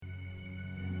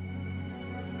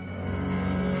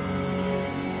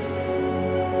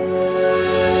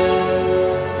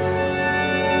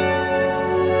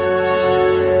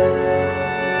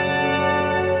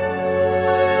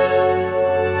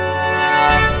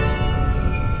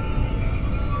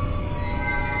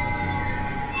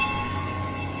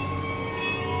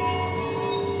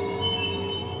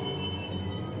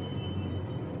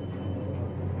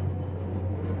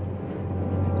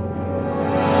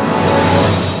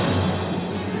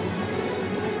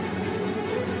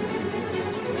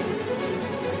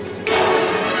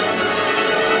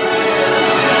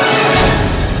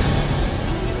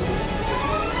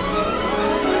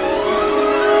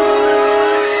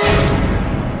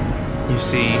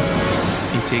see,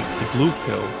 you take the blue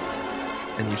pill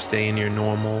and you stay in your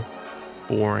normal,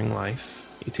 boring life.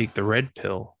 You take the red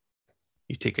pill,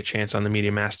 you take a chance on the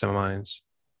media masterminds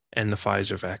and the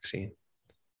Pfizer vaccine.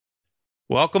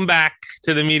 Welcome back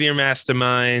to the Media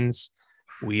Masterminds.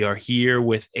 We are here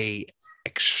with a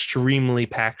extremely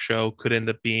packed show. Could end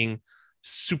up being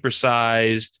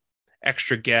supersized,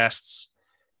 extra guests.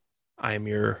 I am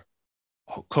your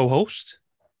co-host,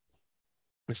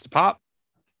 Mr. Pop.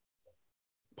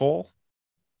 Paul,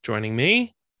 joining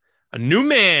me, a new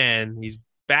man. He's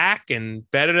back and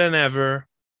better than ever.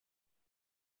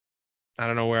 I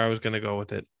don't know where I was going to go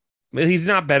with it. He's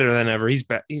not better than ever. He's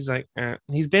back. He's like,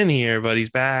 he's been here, but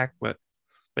he's back. But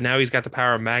now he's got the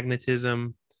power of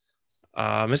magnetism.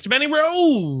 Mr. Benny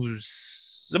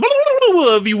Rose,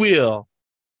 if you will.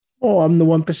 Oh, I'm the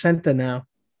 1%er now.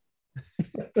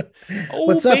 Oh,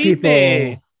 what's up, baby.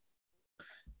 people?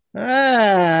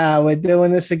 We're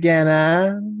doing this again,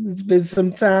 huh? It's been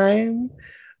some time.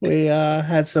 We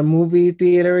had some movie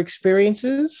theater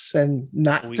experiences and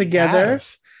not together.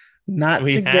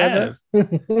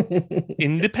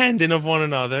 Independent of one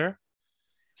another,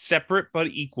 separate but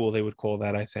equal, they would call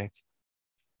that, I think.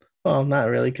 Well, not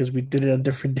really, because we did it on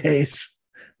different days.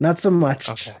 Not so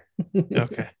much.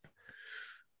 Okay.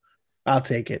 I'll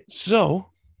take it.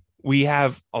 So we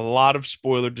have a lot of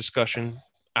spoiler discussion,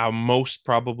 our most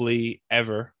probably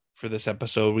ever for this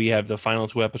episode. We have the final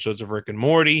 2 episodes of Rick and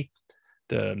Morty,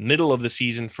 the middle of the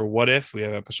season for What If. We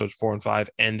have episodes 4 and 5.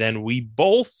 And then we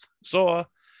both saw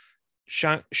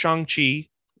Shang-Chi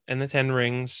and the 10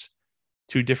 Rings,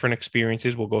 2 different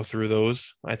experiences. We'll go through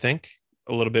those, I think.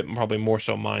 A little bit, probably more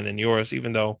so mine than yours,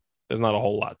 even though there's not a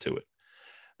whole lot to it,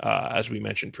 as we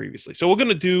mentioned previously. So we're going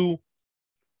to do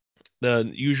the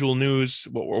usual news,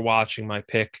 what we're watching, my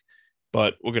pick,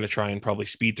 but we're going to try and probably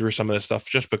speed through some of this stuff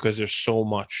just because there's so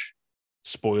much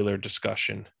spoiler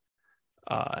discussion.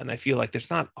 And I feel like there's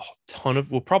not a ton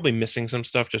of, we're probably missing some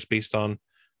stuff just based on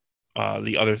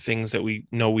the other things that we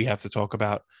know we have to talk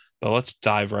about. But let's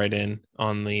dive right in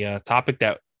on the topic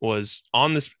that was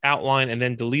on this outline and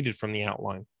then deleted from the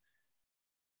outline.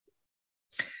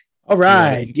 All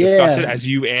right. Discuss it as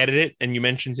you added it, and you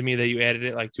mentioned to me that you added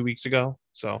it like 2 weeks ago.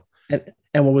 So,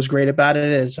 and what was great about it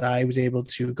is I was able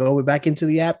to go back into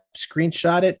the app,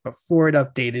 screenshot it before it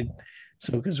updated.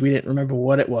 So, because we didn't remember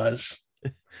what it was.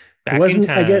 Back in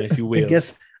time, if you will.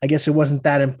 I guess it wasn't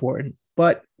that important,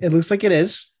 but it looks like it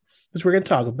is, because we're going to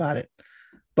talk about it.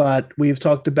 But we've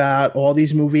talked about all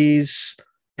these movies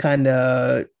kind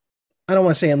of, I don't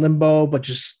want to say in limbo, but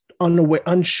just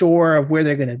unsure of where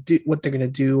they're going to do, what they're going to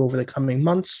do over the coming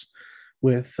months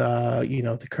with,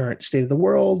 the current state of the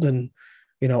world. And,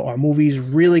 are movies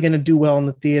really going to do well in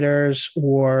the theaters,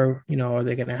 or, are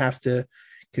they going to have to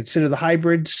consider the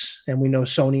hybrids? And we know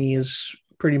Sony is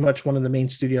pretty much one of the main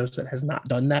studios that has not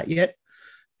done that yet.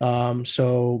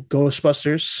 So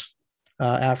Ghostbusters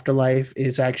Afterlife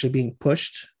is actually being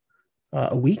pushed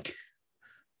a week.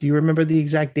 Do you remember the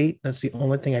exact date? That's the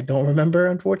only thing I don't remember,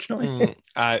 unfortunately.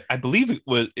 I believe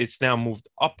it's now moved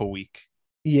up a week.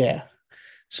 Yeah.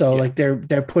 So like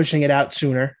they're pushing it out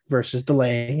sooner versus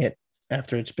delaying it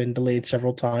after it's been delayed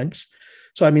several times.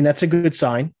 So I mean, that's a good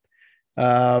sign.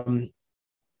 I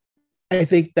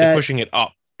think that they're pushing it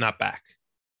up, not back.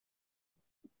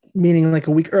 Meaning like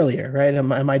a week earlier, right?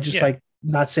 Am I just like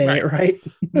not saying it right?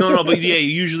 No, but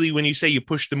usually when you say you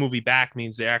push the movie back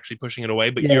means they're actually pushing it away,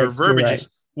 but your verbiage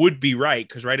would be right,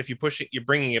 because if you push it, you're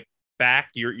bringing it back,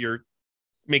 you're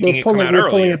making it come out earlier.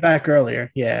 Pulling it back earlier,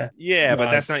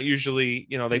 but that's not usually,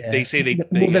 they say they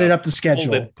moving it up the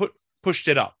schedule, pushed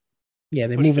it up. Yeah,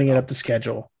 they're moving it up the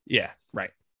schedule. Yeah,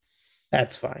 right.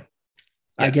 That's fine.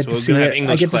 Yeah, I get to see it.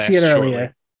 I get to see it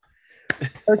earlier.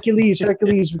 Hercules,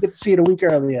 we get to see it a week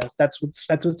earlier. That's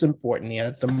what's important. Yeah,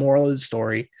 that's the moral of the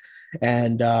story.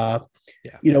 And but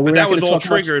that was all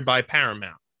triggered by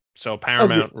Paramount. So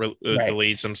Paramount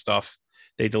delayed some stuff.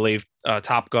 They delayed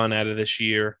Top Gun out of this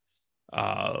year.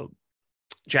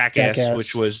 Jackass,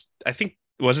 which was, I think,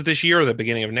 was it this year or the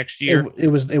beginning of next year? It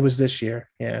was this year.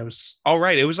 Yeah, it was. Oh,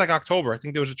 right. It was like October. I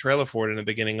think there was a trailer for it in the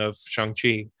beginning of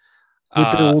Shang-Chi.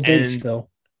 With the old date still.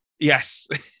 Yes.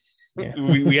 Yeah.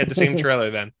 we had the same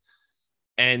trailer then.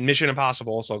 And Mission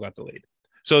Impossible also got delayed.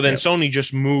 So then Sony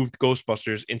just moved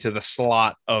Ghostbusters into the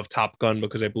slot of Top Gun,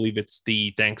 because I believe it's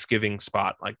the Thanksgiving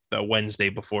spot, like the Wednesday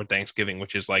before Thanksgiving,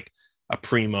 which is like a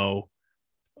primo,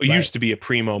 used to be a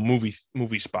primo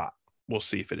movie spot. We'll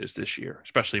see if it is this year,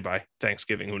 especially by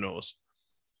Thanksgiving. Who knows?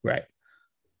 Right.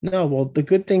 No, well, the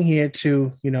good thing here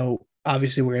too,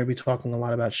 obviously we're going to be talking a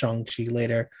lot about Shang-Chi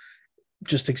later.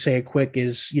 Just to say it quick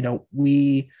is,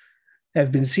 we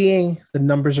have been seeing the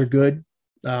numbers are good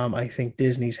I think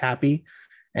Disney's happy,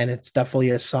 and it's definitely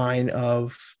a sign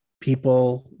of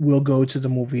people will go to the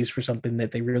movies for something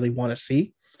that they really want to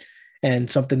see. And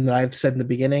something that I've said in the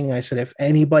beginning, I said, if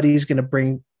anybody's going to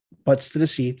bring butts to the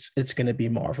seats, it's going to be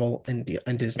Marvel and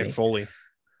Disney. Foley.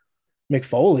 Mick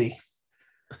Foley.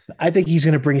 I think he's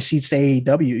going to bring seats to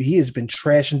AEW. He has been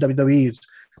trashing WWE.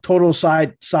 Total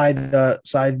side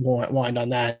wind on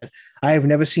that. I have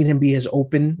never seen him be as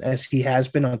open as he has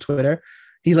been on Twitter.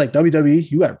 He's like, WWE,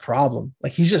 you got a problem.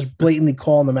 Like, he's just blatantly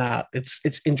calling them out.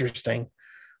 It's interesting.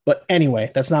 But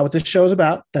anyway, that's not what this show is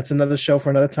about. That's another show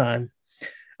for another time.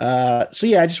 So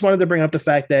yeah, I just wanted to bring up the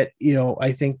fact that,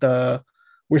 I think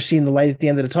we're seeing the light at the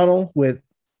end of the tunnel with,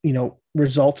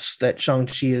 results that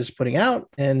Shang-Chi is putting out.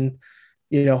 And,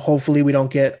 hopefully we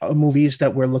don't get movies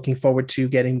that we're looking forward to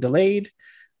getting delayed.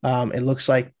 It looks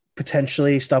like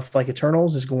potentially stuff like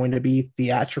Eternals is going to be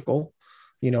theatrical,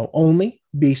 only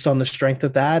based on the strength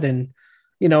of that. And,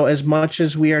 as much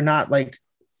as we are not like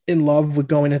in love with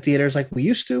going to theaters like we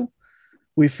used to,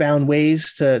 we've found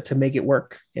ways to make it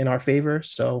work in our favor.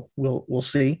 So we'll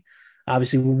see.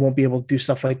 Obviously, we won't be able to do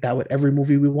stuff like that with every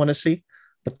movie we want to see,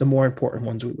 but the more important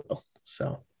ones we will.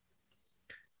 So,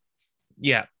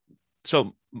 yeah.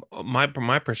 So my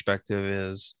perspective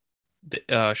is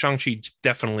Shang-Chi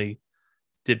definitely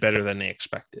did better than they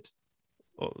expected.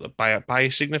 By a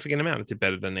significant amount, it did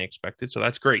better than they expected. So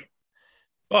that's great.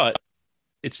 But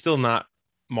it's still not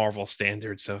Marvel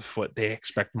standards of what they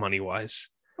expect money-wise.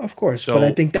 Of course, but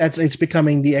I think it's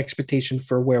becoming the expectation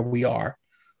for where we are.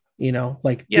 Yes.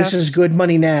 This is good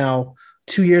money now.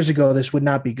 2 years ago, this would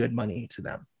not be good money to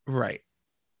them. Right.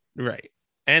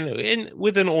 And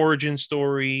with an origin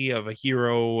story of a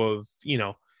hero of,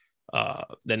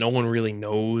 that no one really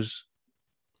knows.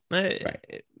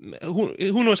 Right.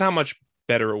 Who knows how much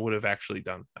better it would have actually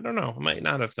done? I don't know. It might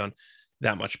not have done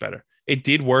that much better. It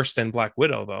did worse than Black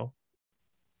Widow, though.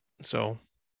 So,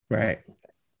 right.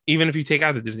 Even if you take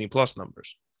out the Disney Plus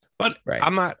numbers, but right.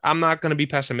 I'm not going to be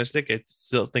pessimistic. I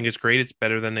still think it's great. It's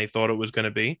better than they thought it was going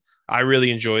to be. I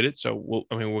really enjoyed it. So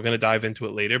we're going to dive into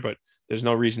it later, but there's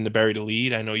no reason to bury the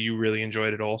lead. I know you really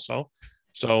enjoyed it also.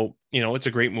 So, it's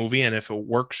a great movie. And if it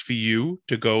works for you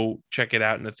to go check it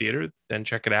out in the theater, then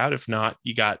check it out. If not,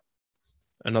 you got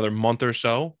another month or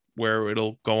so where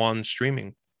it'll go on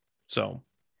streaming. So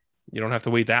you don't have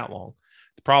to wait that long.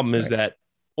 The problem is that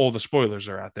all the spoilers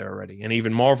are out there already. And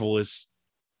even Marvel is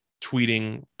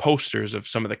tweeting posters of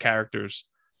some of the characters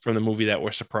from the movie that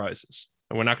were surprises.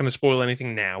 And we're not going to spoil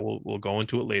anything now. We'll go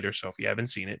into it later. So if you haven't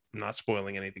seen it, I'm not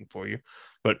spoiling anything for you,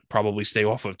 but probably stay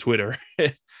off of Twitter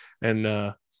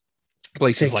and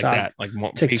places TikTok. Like that. Like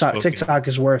TikTok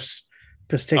is worse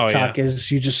because TikTok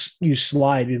is you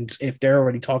slide, and if they're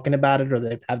already talking about it or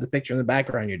they have the picture in the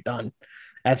background, you're done.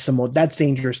 That's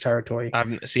dangerous territory.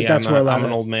 I'm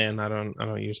an old man. I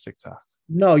don't use TikTok.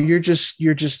 No, you're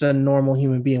just a normal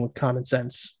human being with common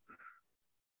sense.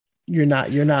 You're not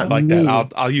I like me.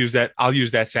 That. I'll use that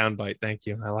soundbite. Thank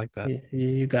you. I like that.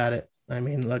 You got it. I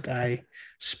mean, look, I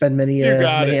spend many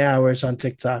hours on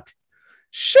TikTok.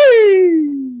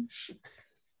 Sheesh.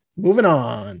 Moving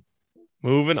on.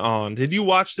 Did you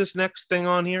watch this next thing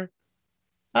on here?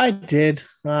 I did.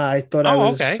 I thought I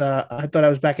was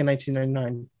back in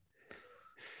 1999.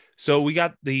 So we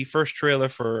got the first trailer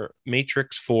for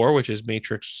Matrix 4, which is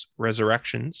Matrix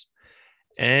Resurrections.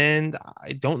 And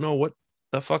I don't know what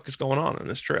the fuck is going on in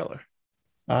this trailer.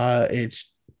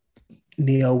 It's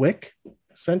Neo Wick,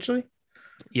 essentially.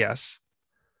 Yes.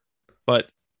 But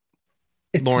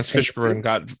Lawrence Fishburne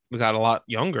got a lot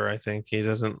younger, I think. He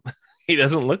doesn't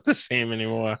look the same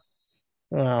anymore.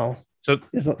 Wow. So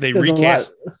they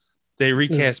recast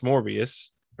Morbius,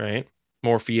 right?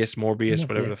 Morpheus,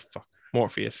 whatever the fuck.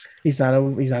 Morpheus. He's not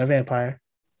a vampire.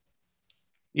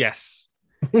 Yes.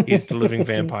 He's the living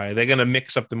vampire. They're gonna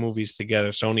mix up the movies together.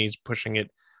 Sony's pushing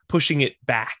it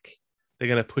back. They're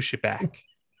gonna push it back.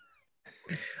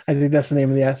 I think that's the name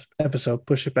of the episode.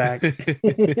 Push it back.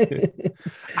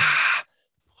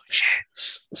 Shit.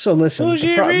 So listen, push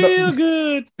it real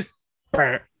good.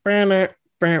 Push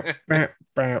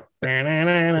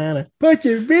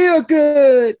it real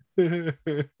good.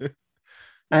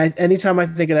 Anytime I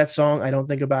think of that song, I don't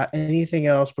think about anything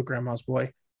else but Grandma's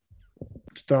Boy.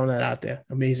 Just throwing that out there.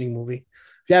 Amazing movie.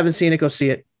 If you haven't seen it, go see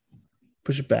it.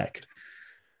 Push it back.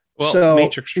 Well,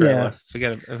 Matrix trailer.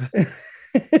 Forget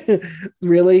it.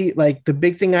 Really, like the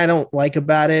big thing I don't like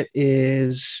about it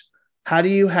is how do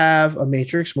you have a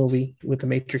Matrix movie with the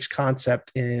Matrix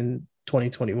concept in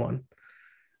 2021?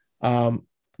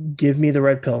 Give me the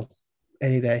red pill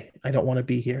any day. I don't want to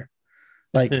be here.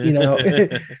 Like,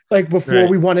 like before Right.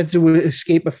 we wanted to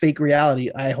escape a fake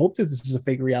reality. I hope that this is a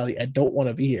fake reality. I don't want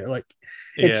to be here. Like,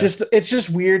 Yeah, it's just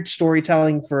weird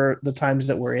storytelling for the times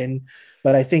that we're in.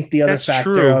 But I think the other that's factor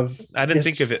true. of I didn't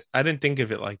think this, of it. I didn't think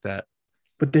of it like that.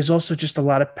 but there's also just a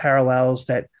lot of parallels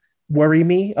that worry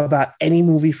me about any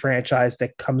movie franchise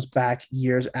that comes back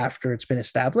years after it's been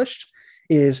established.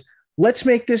 Is let's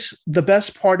make this the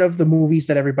best part of the movies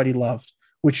that everybody loved,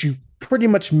 which you pretty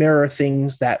much mirror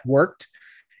things that worked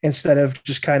instead of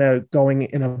just kind of going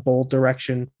in a bold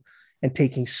direction and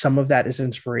taking some of that as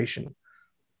inspiration.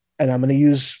 And I'm going to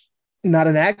use not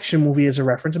an action movie as a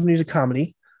reference. I'm going to use a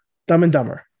comedy, Dumb and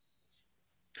Dumber.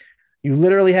 You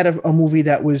literally had a movie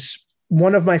that was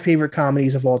one of my favorite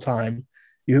comedies of all time.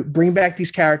 You bring back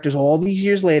these characters all these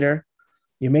years later,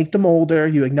 you make them older,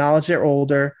 you acknowledge they're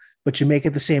older, but you make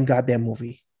it the same goddamn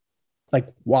movie. Like,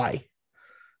 why?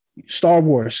 Star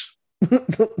Wars,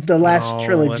 the last No, let's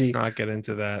trilogy. not get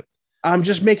into that. I'm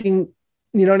just making,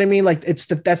 you know what I mean? Like, that's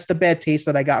the bad taste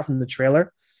that I got from the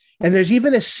trailer. And there's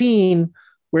even a scene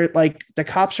where like the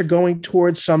cops are going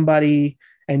towards somebody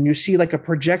and you see like a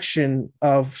projection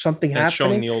of something That's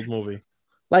showing happening. the old movie.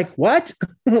 Like, what?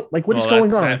 Like, what is Well,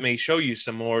 going that on? may show you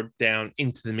some more down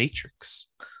into the Matrix.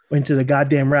 Into the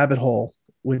goddamn rabbit hole,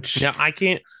 which Now, I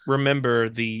can't remember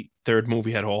the third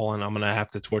movie at all, and I'm gonna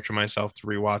have to torture myself to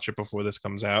rewatch it before this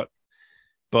comes out.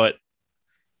 But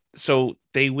so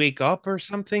they wake up or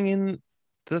something in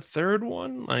the third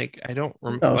one? Like, I don't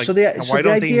remember. no. Like, So why the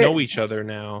don't they idea, know each other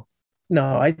now?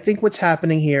 no, I think what's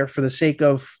happening here, for the sake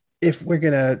of if we're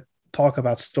gonna talk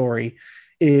about story,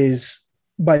 is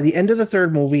by the end of the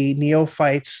third movie, Neo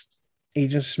fights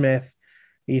Agent Smith.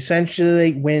 He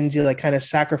essentially wins. He like kind of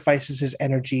sacrifices his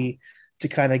energy to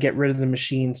kind of get rid of the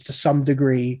machines to some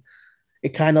degree. It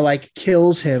kind of like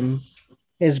kills him.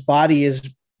 His body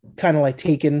is kind of like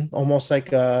taken, almost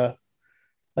like the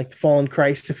fallen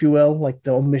Christ, if you will. Like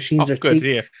the machines Oh, are good.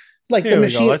 taken. Yeah, Like the here we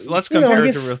go. machine, Let's I compare it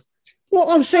to guess. real. Well,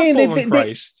 I'm Not saying fallen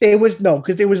Christ. they was no,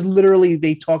 because there was literally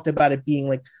they talked about it being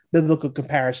like biblical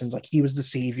comparisons, like he was the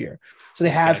savior. So they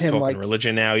This have guy's him talking like,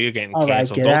 religion now. You're getting all right,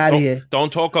 canceled. get out of here.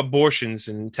 Don't talk abortions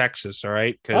in Texas. All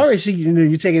right, All right, because so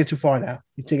you're taking it too far now.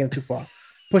 You're taking it too far.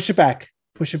 Push it back.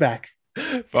 Push it back.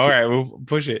 all right, we'll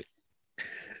push it.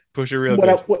 Push it real What,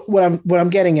 I, good. what I'm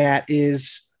getting at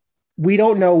is we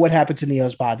don't know what happened to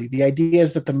Neo's body. The idea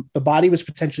is that the body was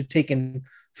potentially taken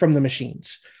from the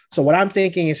machines. So what I'm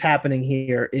thinking is happening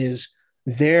here is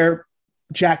they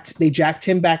jacked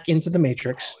him back into the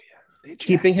Matrix,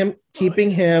 keeping him,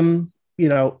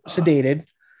 sedated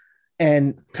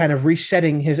and kind of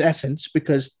resetting his essence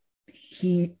because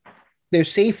they're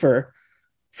safer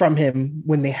from him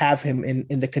when they have him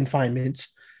in the confinements.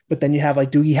 But then you have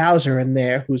like Doogie Howser in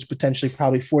there, who's potentially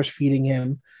probably force feeding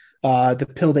him the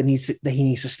pill that he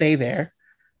needs to stay there.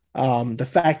 The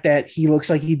fact that he looks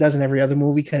like he does in every other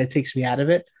movie kind of takes me out of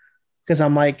it because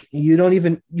I'm like,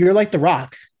 you're like The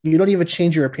Rock. You don't even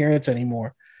change your appearance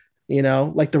anymore.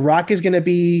 Like The Rock is going to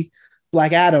be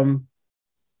Black Adam,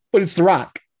 but it's The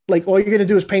Rock. Like all you're going to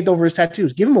do is paint over his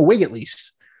tattoos. Give him a wig at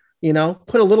least.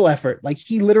 Put a little effort. Like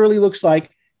he literally looks like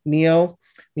Neo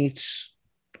meets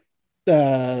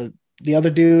the other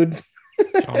dude,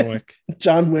 John Wick.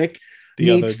 John Wick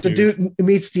meets the dude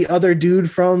meets the other dude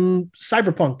from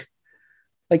Cyberpunk.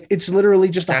 Like it's literally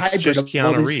just a That's hybrid just of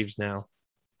Keanu Reeves now.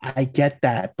 I get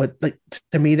that, but like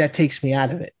to me, that takes me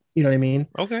out of it. You know what I mean?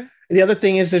 Okay. The other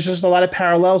thing is there's just a lot of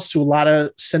parallels to a lot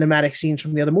of cinematic scenes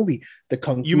from the other movie. The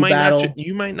kung fu battle.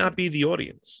 You might not be the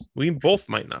audience. We both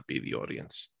might not be the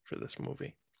audience for this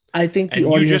movie. I think the And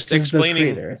you audience just is the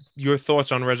explaining creator. your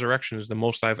thoughts on Resurrection is the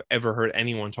most I've ever heard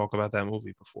anyone talk about that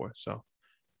movie before. So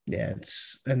Yeah,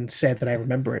 it's and sad that I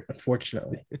remember it,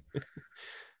 unfortunately. I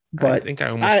But think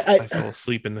I fell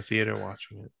asleep in the theater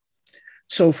watching it.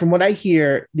 so from what I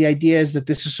hear, the idea is that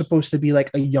this is supposed to be like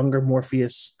a younger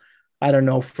Morpheus. I don't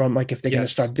know from like if they're going to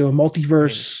Yes. start doing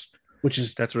multiverse, which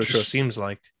is That's what it sure seems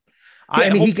like. Yeah, I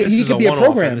mean, he could be a one-off,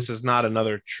 program. and this is not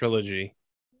another trilogy.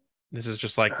 This is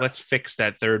just like, let's fix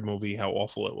that third movie, how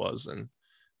awful it was, and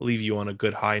leave you on a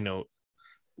good high note.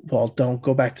 Well, don't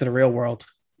go back to the real world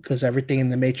because everything in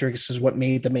the Matrix is what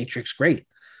made the Matrix great.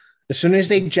 As soon as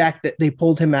they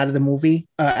pulled him out of the movie,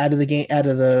 out of the game, out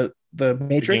of the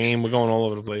Matrix. The game, we're going all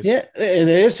over the place. Yeah, it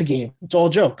is a game. It's all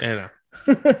a joke. I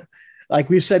know. Like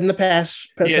we've said in the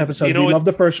past episodes, we love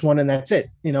the first one and that's it.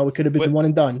 It could have been one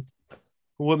and done.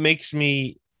 What makes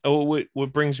me,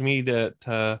 what brings me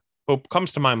to what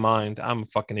comes to my mind, I'm a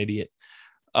fucking idiot.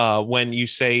 When you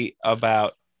say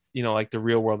about, like the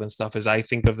real world and stuff, is I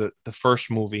think of the first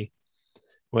movie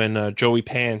when Joey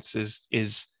Pants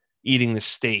is eating the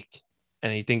steak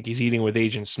and he think he's eating with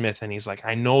Agent Smith, and he's like,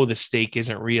 I know the steak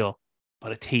isn't real,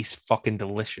 but it tastes fucking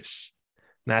delicious.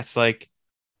 And that's like,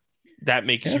 that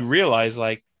makes you realize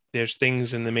like there's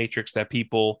things in the Matrix that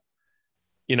people,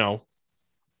 you know,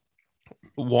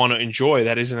 want to enjoy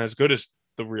that isn't as good as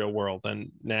the real world.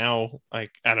 And now,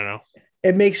 like, I don't know.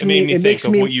 It makes It made me it think makes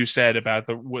of me what you said about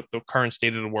the current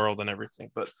state of the world and everything.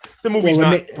 But the movie's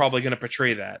not probably going to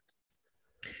portray that.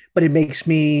 But it makes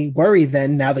me worry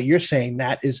then, now that you're saying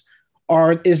that, is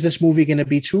this movie going to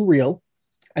be too real?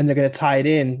 And they're going to tie it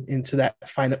into that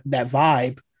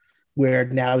vibe where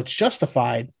now it's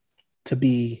justified to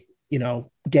be,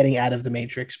 getting out of the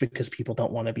Matrix because people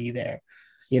don't want to be there.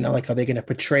 Like, are they going to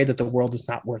portray that the world is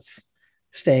not worth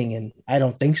staying in? I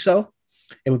don't think so.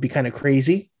 It would be kind of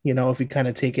crazy, if we kind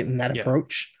of take it in that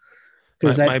approach.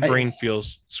 Because my brain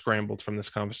feels scrambled from this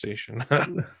conversation.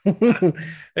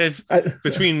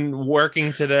 Between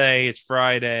working today, it's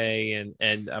Friday,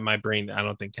 and my brain, I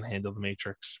don't think, can handle the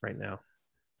Matrix right now.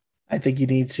 I think you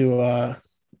need to.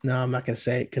 No, I'm not going to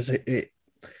say it because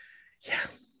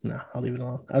no, I'll leave it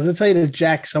alone. I was going to tell you to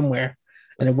jack somewhere,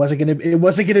 and it wasn't going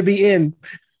to be in.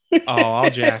 Oh, I'll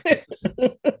jack it.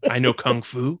 I know Kung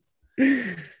Fu.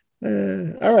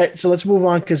 All right, so let's move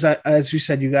on because, as you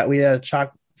said, we had a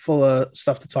chock full of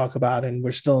stuff to talk about, and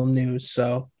we're still in news,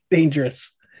 so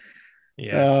dangerous.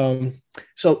 Yeah.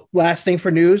 So last thing for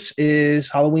news is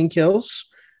Halloween Kills,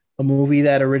 a movie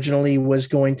that originally was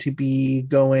going to be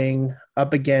going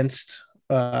up against.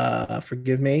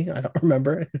 Forgive me, I don't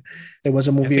remember. There was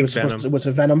a movie. It was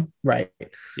a Venom, right?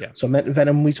 Yeah. So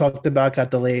Venom we talked about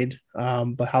got delayed,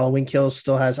 but Halloween Kills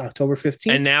still has October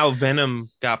 15th. And now Venom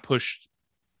got pushed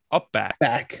up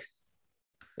back.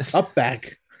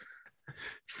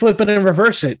 Flip it and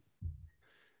reverse it.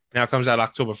 Now it comes out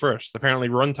October 1st. Apparently,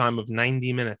 runtime of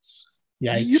 90 minutes.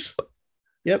 Yikes!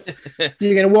 Yep.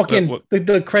 You're gonna walk in.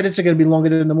 The credits are gonna be longer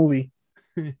than the movie.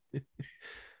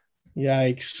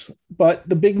 Yikes! But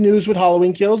the big news with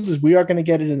Halloween Kills is we are going to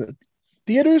get it in the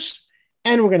theaters,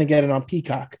 and we're going to get it on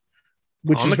Peacock,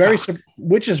 which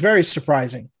is very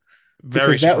surprising.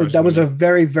 That was a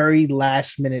very, very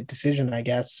last minute decision, I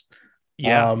guess.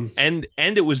 Yeah, and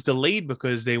it was delayed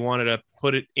because they wanted to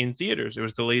put it in theaters. It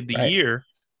was delayed the year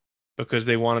because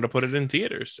they wanted to put it in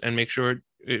theaters and make sure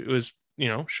it was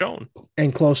shown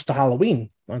and close to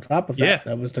Halloween. On top of that,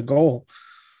 that was the goal.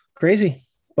 Crazy.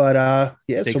 But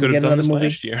they so could have done this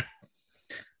last year.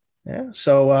 Yeah.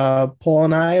 So Paul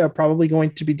and I are probably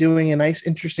going to be doing a nice,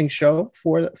 interesting show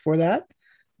for that.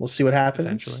 We'll see what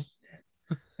happens. Potentially.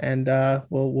 And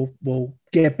we'll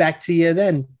get back to you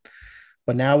then.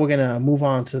 But now we're gonna move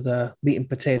on to the meat and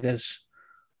potatoes,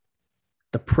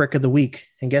 the prick of the week.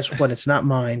 And guess what? It's not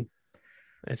mine.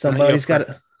 Somebody's got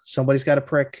a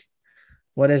prick.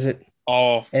 What is it?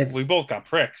 Oh, we both got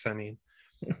pricks. I mean,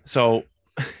 so.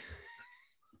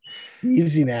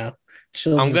 Easy now.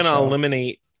 I'm going to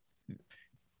eliminate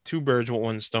two birds with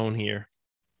one stone here.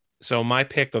 So my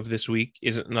pick of this week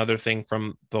is another thing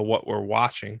from the What We're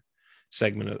Watching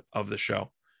segment of the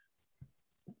show.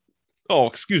 Oh,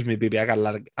 excuse me, baby. I got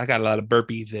a lot of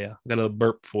burpees there. I got a little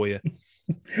burp for you.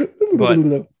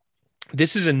 But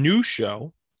this is a new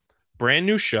show, brand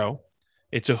new show.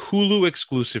 It's a Hulu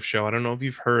exclusive show. I don't know if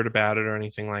you've heard about it or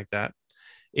anything like that.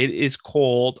 It is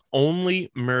called Only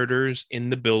Murders in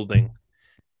the Building.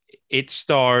 It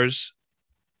stars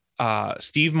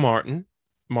Steve Martin,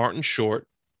 Martin Short,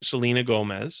 Selena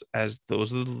Gomez as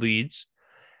those are the leads.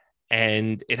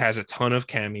 And it has a ton of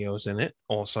cameos in it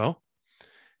also.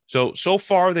 So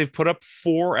far, they've put up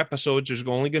 4 episodes. There's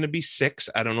only going to be 6.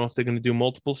 I don't know if they're going to do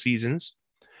multiple seasons.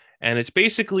 And it's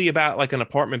basically about like an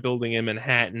apartment building in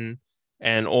Manhattan.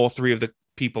 And all 3 of the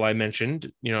people I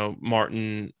mentioned,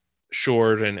 Martin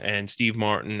Short and Steve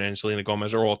Martin and Selena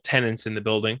Gomez are all tenants in the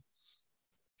building.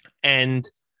 And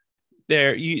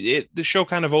the show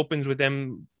kind of opens with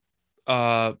them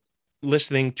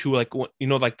listening to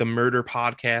like the murder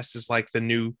podcast is like the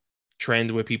new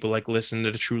trend where people like listen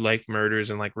to the true life murders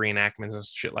and like reenactments and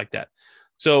shit like that.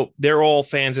 So they're all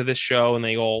fans of this show and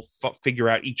they all figure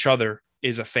out each other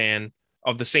is a fan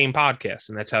of the same podcast.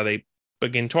 And that's how they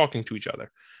begin talking to each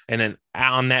other. And then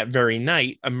on that very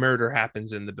night, a murder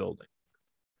happens in the building.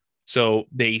 So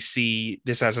they see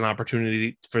this as an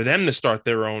opportunity for them to start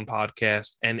their own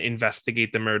podcast and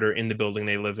investigate the murder in the building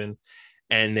they live in.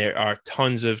 And there are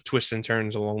tons of twists and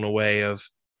turns along the way of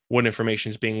what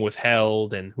information is being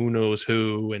withheld and who knows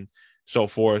who and so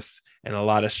forth. And a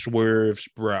lot of swerves,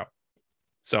 bro.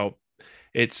 So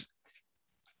it's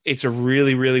a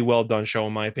really, really well done show,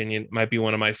 in my opinion. It might be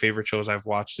one of my favorite shows I've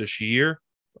watched this year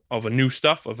of a new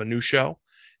show.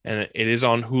 And it is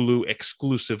on Hulu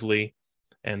exclusively.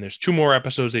 and there's 2 more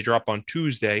episodes. They drop on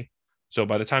Tuesday. So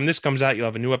by the time this comes out, you'll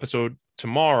have a new episode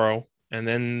tomorrow and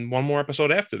then 1 more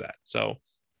episode after that. So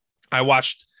I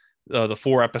watched the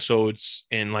 4 episodes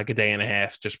in like a day and a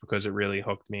half just because it really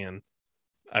hooked me. And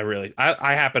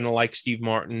I happen to like Steve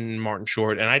Martin, Martin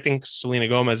Short, and I think Selena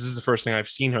Gomez, this is the first thing I've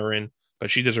seen her in, but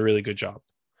she does a really good job.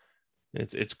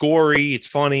 It's gory, it's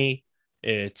funny,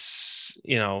 it's,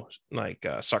 you know, like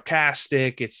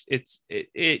sarcastic.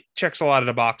 It checks a lot of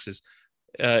the boxes.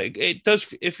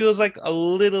 It feels like a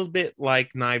little bit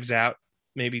like Knives Out,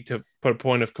 maybe, to put a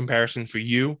point of comparison for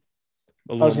you.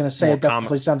 I was going to say it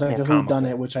definitely sounds like a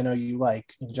whodunit, which I know you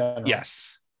like in general.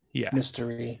 Yes. Yeah.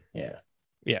 Mystery. Yeah.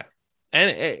 Yeah.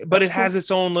 But it has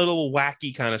its own little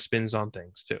wacky kind of spins on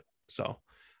things too. So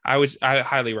I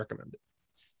highly recommend it.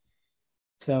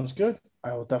 Sounds good.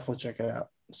 I will definitely check it out.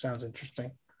 Sounds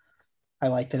interesting. I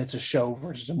like that it's a show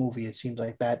versus a movie. It seems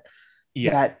like that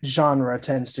genre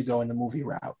tends to go in the movie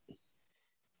route.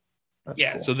 That's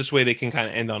cool. So this way they can kind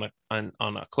of end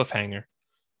on a cliffhanger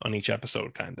on each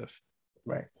episode, kind of.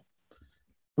 Right.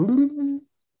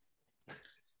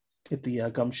 Get the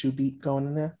gumshoe beat going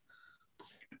in there.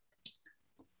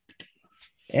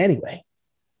 Anyway.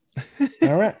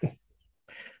 All right.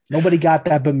 Nobody got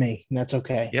that but me, and that's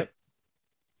okay. Yep.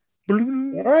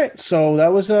 All right. So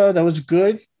that was a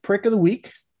good prick of the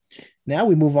week. Now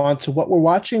we move on to what we're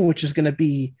watching, which is going to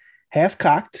be half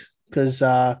cocked because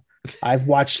I've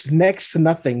watched next to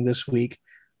nothing this week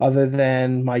other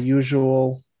than my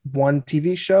usual one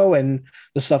TV show and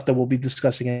the stuff that we'll be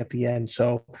discussing at the end.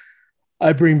 So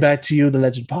I bring back to you the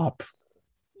Legend Pop.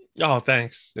 Oh,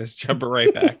 thanks. Let's jump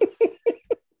right back.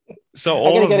 So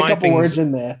all of my things, words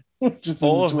in there.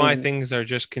 All of my things are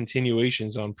just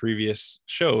continuations on previous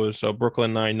shows. So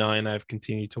Brooklyn Nine-Nine, I've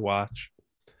continued to watch.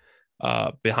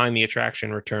 Behind the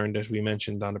Attraction returned, as we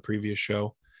mentioned on the previous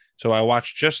show. So I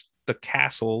watched just the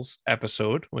Castles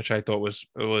episode, which I thought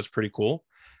was pretty cool.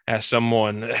 As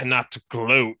someone, not to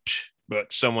gloat,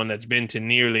 but someone that's been to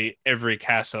nearly every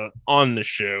castle on the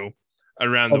show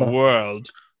around the world.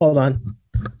 Hold on.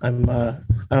 I don't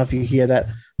know if you hear that.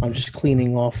 I'm just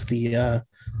cleaning off the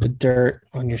dirt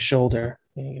on your shoulder.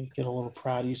 You get a little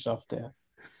proud of yourself there.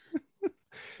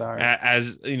 Sorry.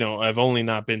 As you know, I've only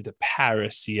not been to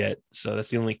Paris yet, so that's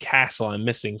the only castle I'm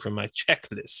missing from my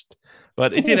checklist.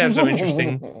 But it did have some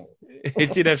interesting.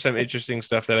 It did have some interesting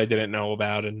stuff that I didn't know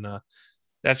about, and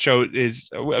that show is.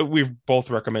 We've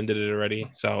both recommended it already,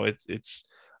 so it's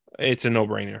a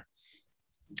no-brainer.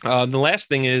 The last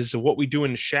thing is What We Do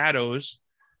in the Shadows,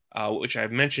 which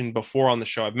I've mentioned before on the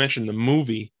show. I've mentioned the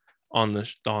movie on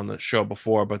the show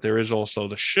before, but there is also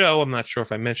the show. I'm not sure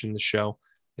if I mentioned the show.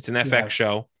 It's an FX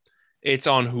show. It's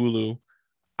on Hulu.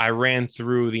 I ran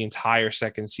through the entire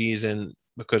second season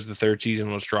because the third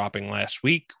season was dropping last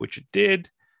week, which it did.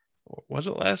 Was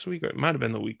it last week? Or it might have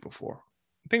been the week before.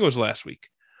 I think it was last week.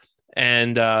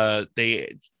 And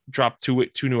they dropped two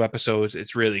new episodes.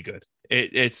 It's really good.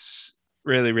 It's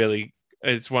really, really,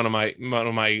 it's one of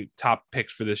my top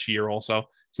picks for this year. Also,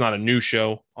 it's not a new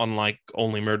show, unlike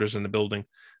Only Murders in the Building,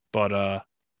 but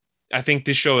I think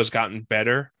this show has gotten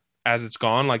better as it's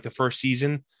gone. Like the first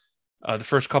season, the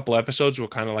first couple episodes were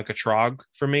kind of like a trog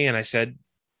for me, and I said,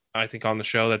 I think on the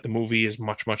show that the movie is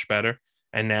much, much better.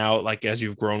 And now, like, as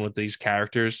you've grown with these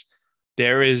characters,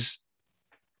 there is,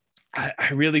 I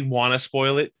really want to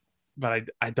spoil it, but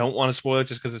I don't want to spoil it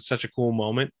just because it's such a cool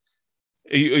moment.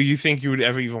 You think you would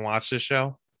ever even watch this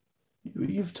show?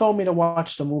 You've told me to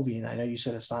watch the movie, and I know you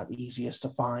said it's not the easiest to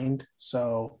find.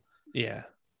 So yeah,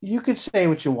 you could say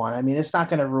what you want. I mean, it's not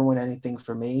going to ruin anything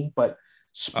for me, but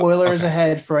spoilers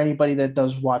ahead for anybody that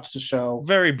does watch the show.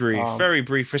 Very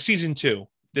brief for season 2.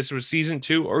 This was season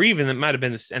 2, or even it might have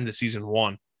been the end of season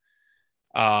 1.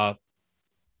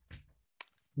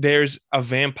 There's a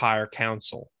vampire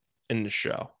council in the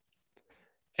show,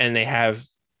 and they have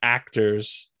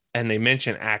actors, and they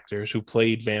mention actors who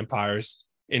played vampires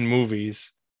in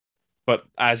movies, but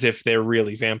as if they're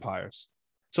really vampires.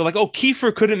 So like,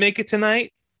 Kiefer couldn't make it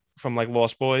tonight from like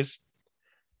Lost Boys.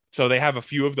 So they have a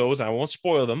few of those. I won't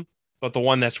spoil them, but the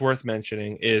one that's worth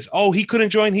mentioning is, he couldn't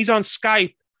join. He's on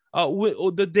Skype.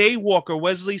 The Daywalker,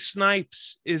 Wesley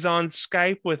Snipes, is on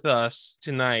Skype with us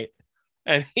tonight.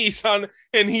 And he's on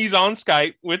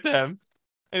Skype with them.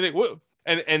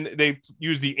 And they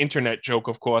use the internet joke,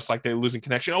 of course, like they're losing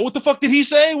connection. What the fuck did he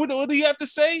say? What do you have to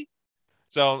say?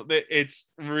 So it's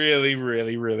really,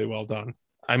 really, really well done.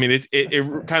 I mean,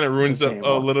 it kind of ruins a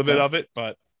little bit of it,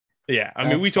 but yeah. I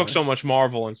mean, we talk so much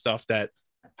Marvel and stuff that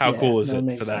how cool is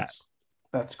it for that?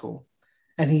 That's cool.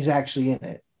 And he's actually in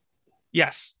it.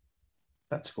 Yes.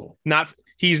 That's cool.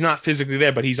 He's not physically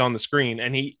there, but he's on the screen,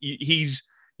 and he's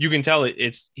you can tell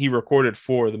it's he recorded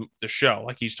for the show.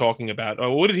 Like he's talking about,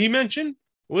 oh, what did he mention?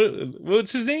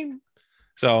 What's his name?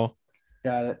 So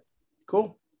got it.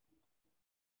 Cool.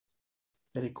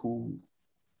 Very cool.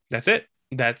 That's it.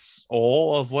 That's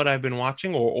all of what I've been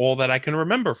watching, or all that I can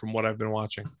remember from what I've been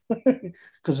watching.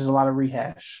 Because there's a lot of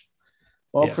rehash.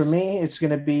 Well, Yes. for me, it's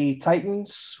going to be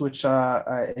Titans, which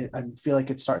I feel like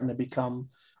it's starting to become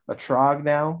a trog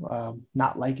now.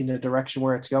 Not liking the direction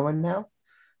where it's going now.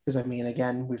 Because, I mean,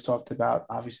 again, we've talked about,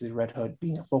 obviously, Red Hood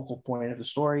being a focal point of the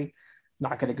story.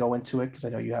 Not going to go into it because I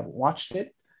know you haven't watched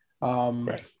it.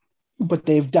 Right. But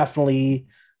they've definitely,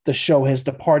 the show has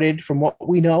departed from what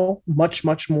we know much,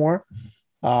 much more.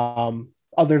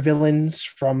 Other villains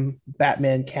from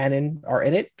Batman canon are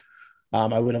in it.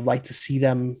 I would have liked to see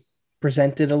them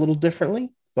presented a little differently,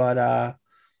 but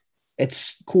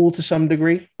it's cool to some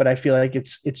degree. But I feel like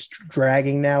it's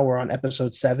dragging now. We're on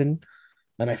episode 7,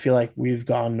 and I feel like we've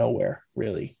gone nowhere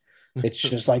really. It's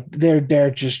just like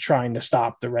they're just trying to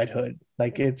stop the Red Hood.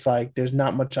 Like it's like there's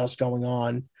not much else going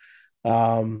on.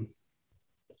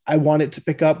 I want it to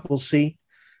pick up. We'll see.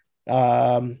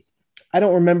 I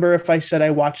don't remember if I said I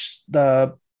watched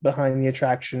the Behind the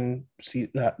Attraction,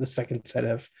 the second set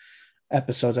of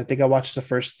episodes. I think I watched the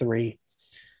first 3.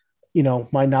 You know,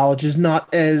 my knowledge is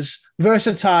not as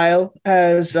versatile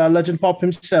as Legend Pop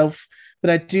himself, but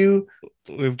I do.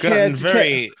 We've gotten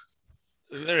very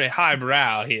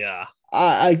highbrow here.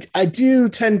 I do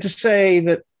tend to say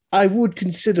that I would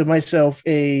consider myself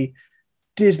a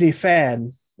Disney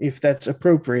fan, if that's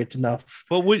appropriate enough.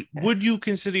 But would you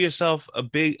consider yourself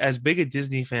as big a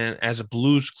Disney fan as a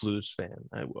Blue's Clues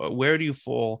fan? Where do you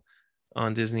fall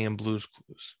on Disney and Blue's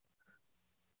Clues?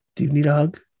 Do you need a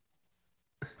hug?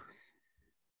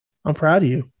 I'm proud of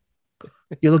you.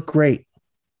 You look great.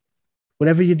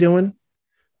 Whatever you're doing,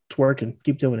 it's working.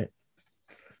 Keep doing it.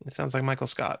 It sounds like Michael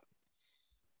Scott.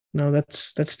 No,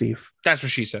 that's Steve. That's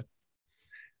what she said.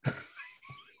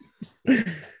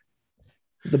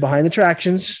 The Behind the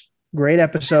Attractions, great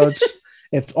episodes.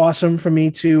 It's awesome for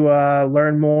me to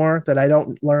learn more that I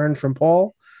don't learn from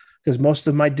Paul, because most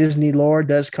of my Disney lore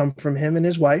does come from him and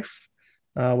his wife.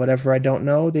 Whatever I don't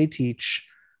know, they teach.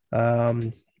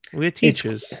 We're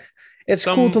teachers. It's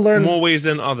cool to learn more ways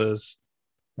than others.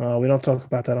 We don't talk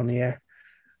about that on the air.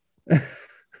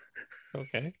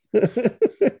 Okay.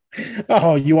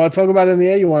 Oh, you want to talk about it in the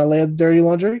air? You want to lay the dirty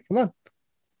laundry? Come on.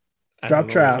 Drop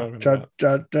trout. I don't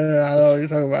know what you're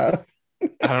talking about.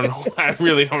 I don't know. I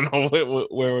really don't know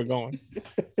where we're going.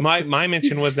 My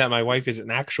mention was that my wife is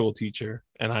an actual teacher,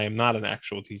 and I am not an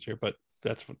actual teacher, but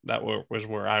that was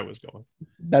where I was going.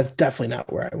 That's definitely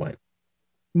not where I went.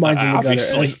 Mine's in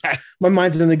the gutter. My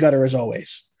mind's in the gutter as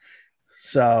always.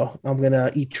 So I'm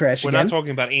gonna eat trash. We're not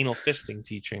talking about anal fisting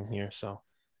teaching here, so.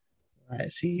 I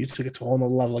see you took it to a whole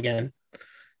nother level again.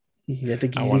 I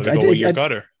wanted to go with your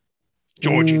gutter,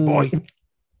 Georgie boy.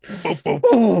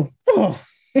 Boop,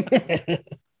 boop.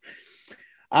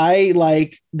 I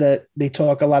like that they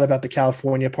talk a lot about the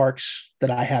California parks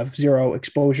that I have zero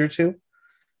exposure to,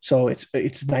 so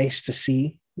it's nice to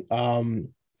see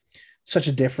such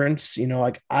a difference. You know,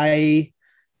 like I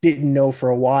didn't know for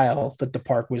a while that the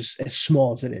park was as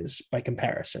small as it is by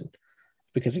comparison,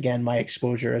 because again, my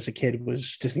exposure as a kid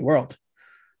was Disney World.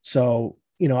 So,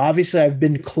 you know, obviously I've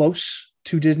been close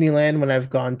to Disneyland when I've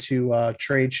gone to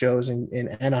trade shows in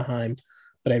Anaheim,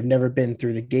 but I've never been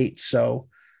through the gates. So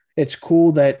it's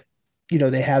cool that, you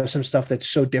know, they have some stuff that's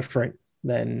so different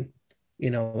than, you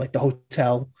know, like the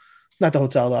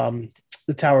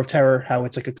Tower of Terror, how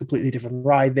it's like a completely different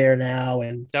ride there now.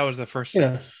 And that was the first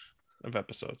set of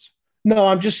episodes. No,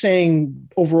 I'm just saying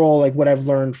overall, like what I've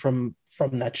learned from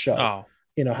that show. Oh.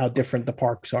 You know, how different the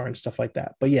parks are and stuff like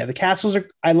that. But yeah, the castles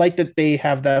I like that they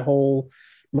have that whole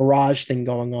Mirage thing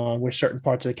going on where certain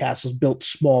parts of the castle's built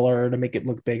smaller to make it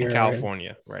look bigger. In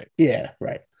California, right. Yeah,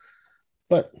 right.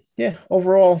 But yeah,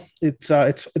 overall, it's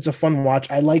a fun watch.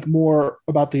 I like more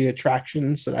about the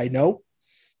attractions that I know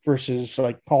versus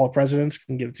like Hall of Presidents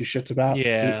can give 2 shits about.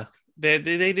 Yeah. They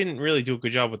didn't really do a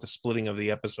good job with the splitting of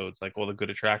the episodes. Like all the good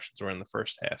attractions were in the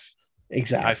first half.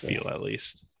 Exactly. I feel at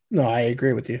least. No, I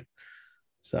agree with you.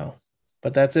 So,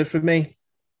 but that's it for me.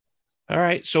 All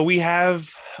right. So we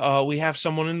have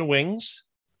someone in the wings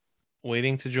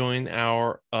waiting to join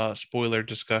our spoiler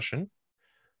discussion.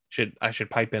 I should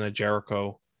pipe in a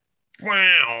Jericho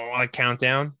a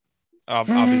countdown. I'll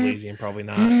be lazy and probably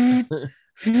not.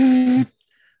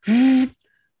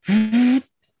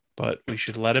 But we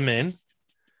should let him in.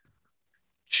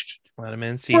 Let him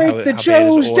in. See how bad his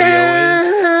audio is.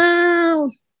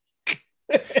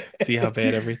 See how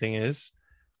bad everything is.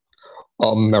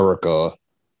 America.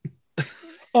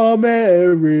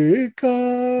 America.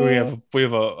 We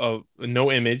have a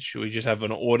no image. We just have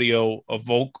an audio, a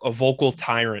vocal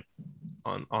tyrant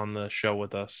on the show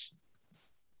with us.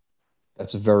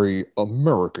 That's very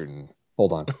American.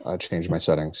 Hold on, I changed my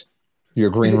settings. Your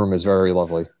green Is it? room is very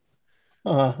lovely.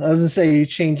 I was gonna say you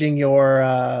changing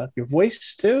your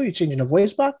voice too. You changing the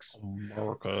voice box?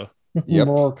 America. Yep.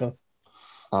 America.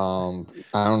 I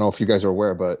don't know if you guys are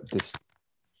aware, but this.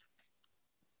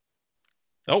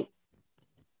 Oh,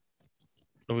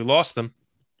 we lost them.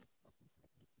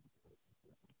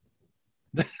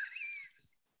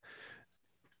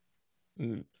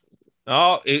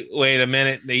 Wait a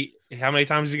minute. How many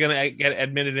times is he gonna get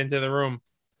admitted into the room?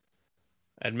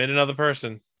 Admit another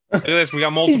person. Look at this. We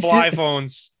got multiple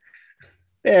iPhones.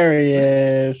 There he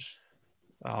is.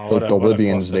 Oh, The what a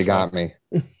Libyans, they clusterfuck. got me.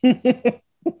 The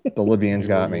Libyans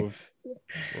got me.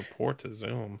 Report to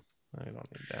Zoom. I don't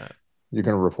need that. You're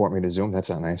going to report me to Zoom? That's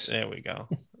not nice. There we go.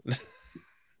 I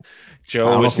Joe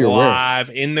don't know is if you're aware. live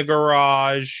in the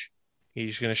garage.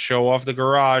 He's going to show off the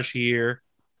garage here.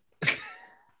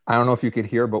 I don't know if you could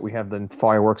hear, but we have the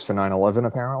fireworks for 9/11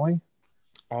 apparently.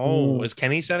 Oh, is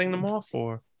Kenny setting them off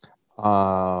for?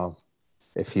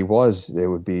 If he was, it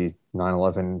would be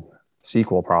 9/11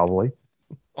 sequel probably.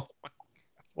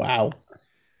 Wow.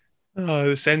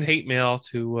 Send hate mail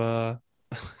to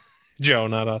Joe,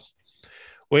 not us.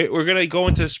 We're going to go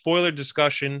into spoiler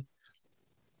discussion,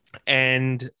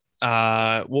 and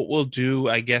what we'll do,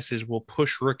 I guess, is we'll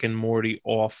push Rick and Morty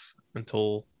off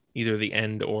until either the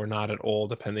end or not at all,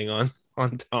 depending on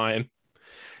time.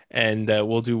 And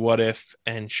we'll do What If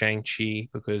and Shang-Chi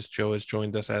because Joe has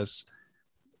joined us as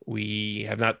we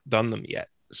have not done them yet.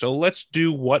 So let's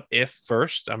do What If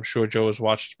first. I'm sure Joe has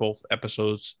watched both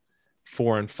episodes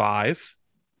 4 and 5.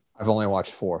 I've only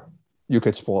watched 4. You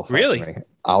could spoil 5 Really? for me.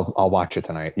 I'll watch it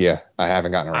tonight. Yeah, I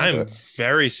haven't gotten around to I'm it.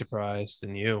 very surprised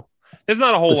in you. There's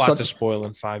not a whole lot to spoil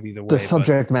in 5 either way. The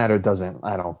subject matter doesn't.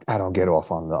 I don't get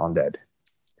off on the undead.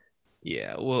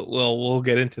 Yeah, we'll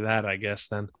get into that, I guess,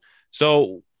 then.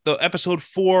 So the episode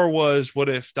 4 was What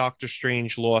If Doctor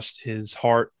Strange lost his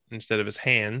heart instead of his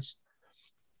hands?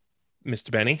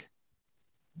 Mr. Benny,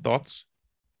 thoughts?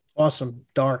 Awesome.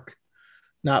 Dark.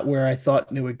 Not where I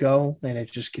thought it would go, and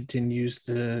it just continues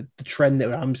the trend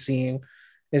that I'm seeing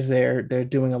is they're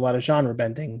doing a lot of genre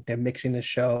bending. They're mixing the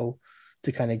show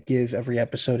to kind of give every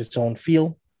episode its own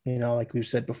feel. You know, like we've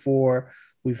said before,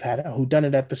 we've had a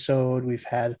whodunit episode, we've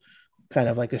had kind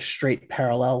of like a straight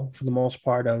parallel for the most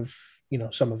part of, you know,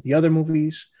 some of the other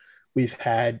movies. We've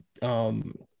had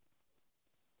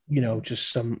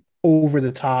just some over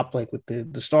the top, like with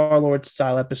the Star-Lord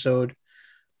style episode.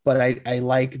 But I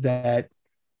like that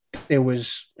there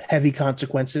was heavy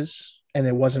consequences and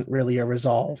there wasn't really a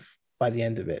resolve by the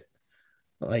end of it.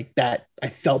 Like that, I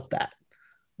felt that,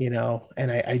 you know,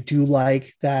 and I do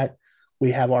like that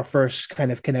we have our first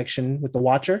kind of connection with the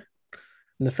Watcher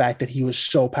and the fact that he was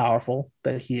so powerful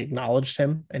that he acknowledged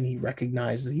him and he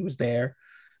recognized that he was there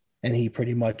and he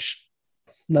pretty much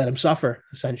let him suffer,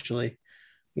 essentially.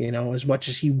 You know, as much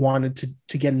as he wanted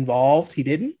to get involved, he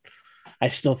didn't. I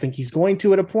still think he's going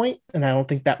to at a point, and I don't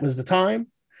think that was the time.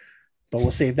 But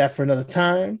we'll save that for another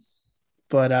time.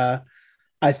 But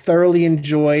I thoroughly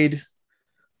enjoyed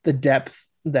the depth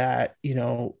that, you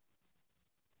know,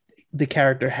 the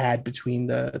character had between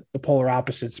the polar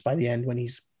opposites by the end when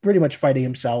he's pretty much fighting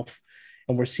himself.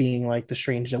 And we're seeing like the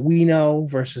Strange that we know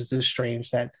versus the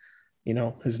Strange that, you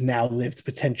know, has now lived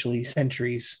potentially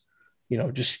centuries, you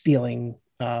know, just stealing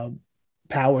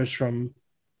powers from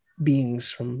beings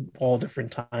from all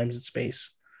different times and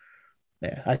space.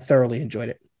 Yeah, I thoroughly enjoyed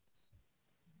it.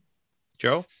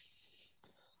 Joe?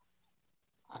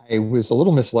 I was a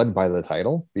little misled by the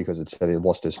title because it said he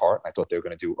lost his heart. I thought they were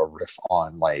going to do a riff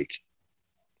on like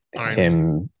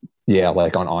him, yeah,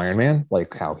 like on Iron Man,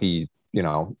 like how he, you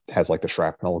know, has like the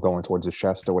shrapnel going towards his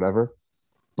chest or whatever.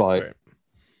 But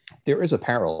there is a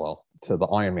parallel to the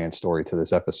Iron Man story to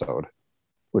this episode,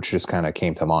 which just kind of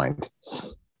came to mind.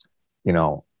 You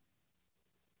know,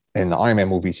 in the Iron Man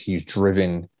movies, he's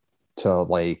driven to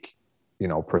like, you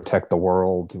know, protect the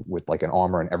world with like an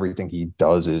armor, and everything he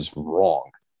does is wrong.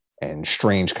 And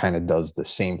Strange kind of does the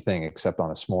same thing, except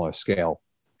on a smaller scale,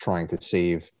 trying to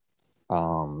save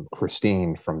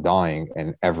Christine from dying.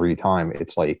 And every time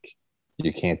it's like,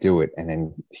 you can't do it. And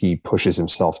then he pushes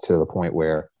himself to the point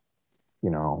where,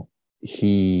 you know,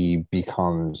 he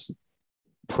becomes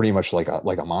pretty much like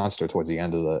a monster towards the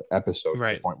end of the episode,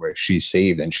 to the point where she's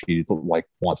saved and she like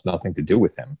wants nothing to do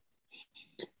with him.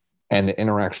 And the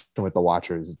interaction with the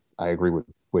Watchers, I agree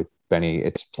with Benny.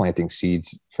 It's planting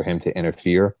seeds for him to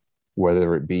interfere,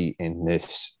 whether it be in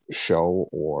this show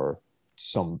or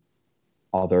some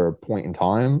other point in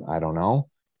time. I don't know.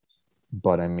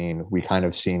 But I mean, we kind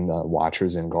of seen the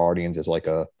Watchers and Guardians as like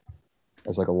a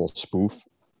little spoof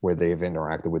where they've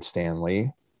interacted with Stan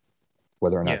Lee.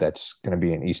 Whether or not that's going to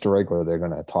be an Easter egg or they're going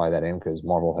to tie that in, because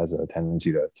Marvel has a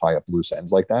tendency to tie up loose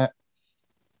ends like that.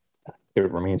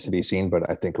 It remains to be seen, but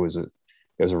I think it was a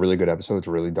really good episode. It's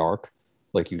really dark.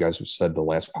 Like you guys said the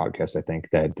last podcast, I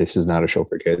think that this is not a show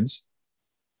for kids.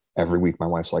 Every week my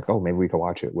wife's like, oh, maybe we could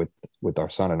watch it with our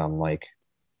son. And I'm like,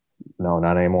 no,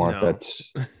 not anymore. No.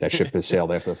 That ship has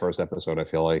sailed after the first episode, I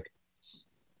feel like.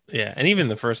 Yeah, and even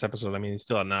the first episode, I mean, it's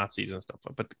still had Nazis and stuff,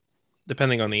 but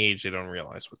depending on the age, they don't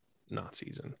realize what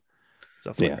Nazis and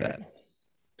stuff like that.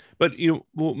 But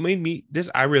what made me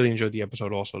I really enjoyed the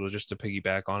episode also, just to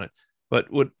piggyback on it. But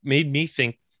what made me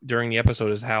think during the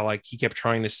episode is how like he kept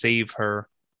trying to save her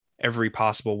every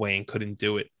possible way and couldn't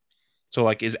do it. So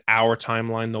like, is our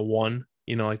timeline the one,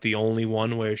 like the only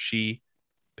one where she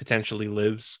potentially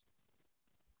lives?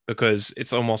 Because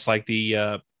it's almost like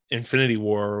the Infinity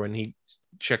War when he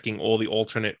checking all the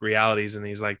alternate realities and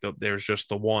he's like, there's just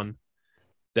the one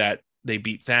that they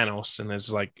beat Thanos, and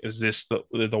it's like, is this the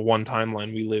one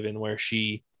timeline we live in where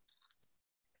she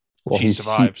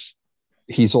survives?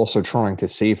 He's also trying to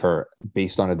save her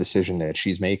based on a decision that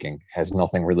she's making. Has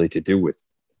nothing really to do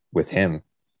with him,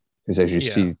 because as you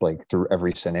see, like through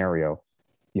every scenario,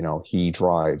 he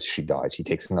drives, she dies. He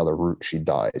takes another route, she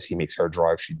dies. He makes her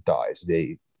drive, she dies.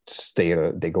 They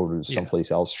go to someplace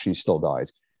else, she still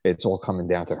dies. It's all coming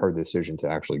down to her decision to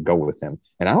actually go with him.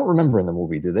 And I don't remember in the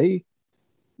movie, do they?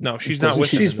 No, she's not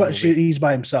with him. He's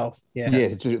by himself. Yeah.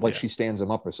 She stands him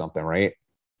up or something, right?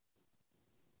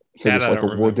 That I don't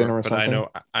remember, dinner or something.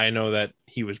 But I know that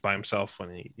he was by himself when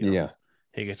he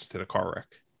gets into the car wreck.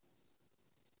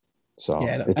 So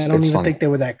I don't even think they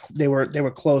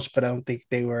were close, but I don't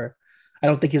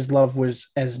think his love was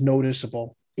as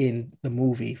noticeable in the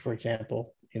movie, for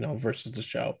example, versus the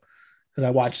show. Because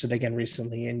I watched it again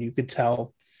recently, and you could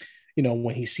tell,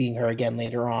 when he's seeing her again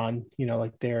later on,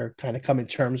 like they're kind of coming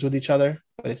to terms with each other.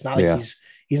 But it's not like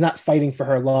he's not fighting for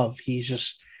her love. He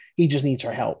just needs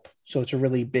her help. So it's a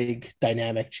really big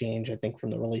dynamic change, I think, from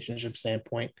the relationship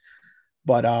standpoint.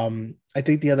 But I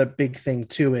think the other big thing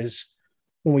too is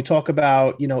when we talk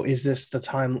about, is this the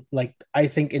time? Like, I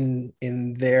think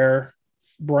in their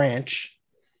branch,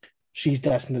 she's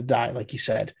destined to die, like you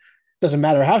said. Doesn't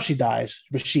matter how she dies,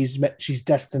 but she's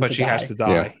destined to die. But she has to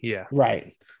die. Yeah.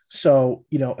 Right. So,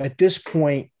 at this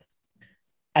point,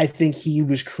 I think he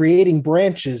was creating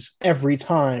branches every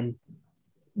time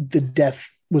the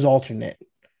death was alternate,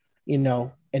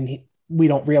 and we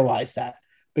don't realize that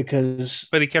because.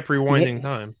 But he kept rewinding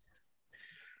time.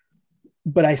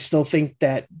 But I still think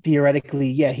that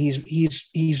theoretically,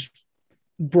 he's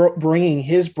bringing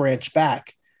his branch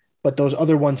back, but those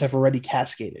other ones have already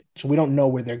cascaded, so we don't know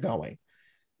where they're going.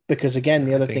 Because again,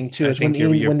 the other thing too is when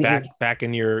you're back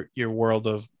in your world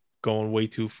of going way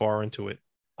too far into it.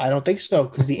 I don't think so,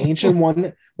 because the ancient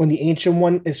one, when the ancient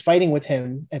one is fighting with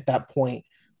him at that point,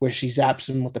 where she zaps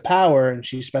him with the power, and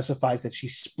she specifies that she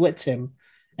splits him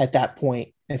at that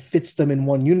point and fits them in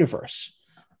one universe.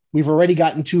 We've already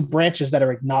gotten two branches that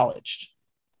are acknowledged.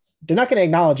 They're not going to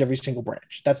acknowledge every single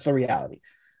branch. That's the reality.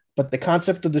 But the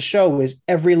concept of the show is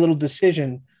every little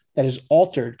decision that is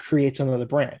altered creates another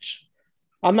branch.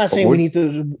 I'm not saying we need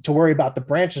to worry about the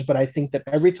branches, but I think that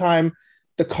every time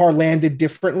the car landed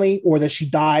differently or that she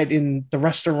died in the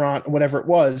restaurant or whatever it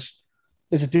was,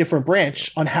 there's a different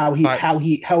branch on how he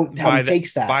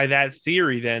takes that. By that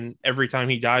theory, then every time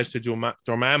he dies to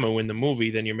Dormammu in the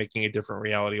movie, then you're making a different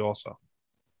reality also.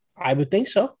 I would think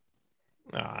so.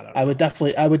 I would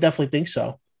definitely think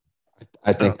so.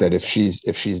 I think that if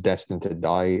she's destined to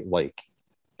die, like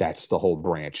that's the whole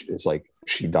branch. It's like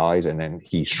she dies and then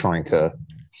he's trying to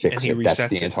fix it. That's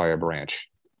the entire branch.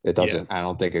 It doesn't. Yeah. I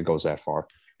don't think it goes that far.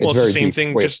 It's very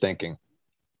deep way of thinking.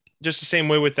 Just the same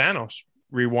way with Thanos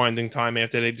rewinding time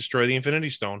after they destroy the Infinity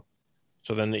Stone.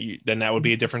 So then that would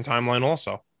be a different timeline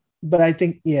also. But I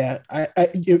think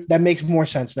that makes more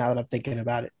sense now that I'm thinking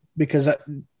about it, because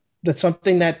that's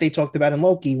something that they talked about in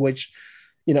Loki, which.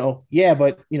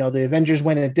 The Avengers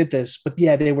went and did this, but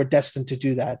they were destined to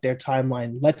do that. Their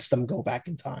timeline lets them go back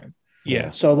in time.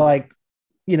 Yeah. So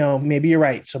maybe you're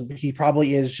right. So he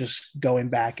probably is just going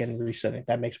back and resetting.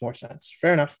 That makes more sense.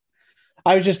 Fair enough.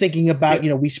 I was just thinking about,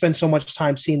 we spend so much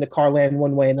time seeing the car land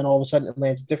one way and then all of a sudden it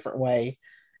lands a different way,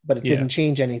 but it didn't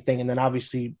change anything. And then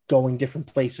obviously going different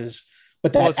places.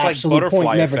 But that it's like absolute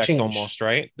point never changed. Almost,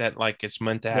 right? That like it's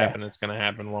meant to happen. It's going to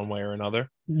happen one way or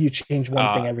another. You change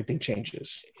one thing, everything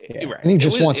changes. Yeah. Right. And he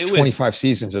just wants 25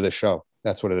 seasons of the show.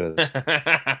 That's what it is.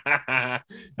 I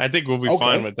think we'll be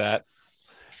fine with that.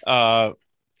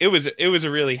 it was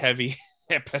a really heavy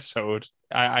episode.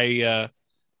 I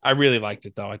really liked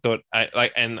it though. I thought I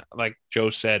like, and like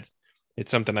Joe said, it's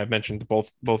something I've mentioned to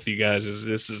both of you guys, is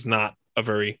this is not a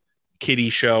very kiddie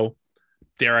show.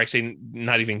 Dare I say,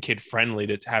 not even kid friendly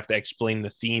to have to explain the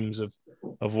themes of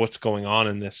what's going on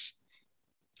in this.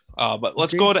 But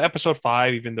let's go to episode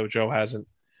 5, even though Joe hasn't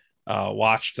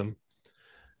watched them.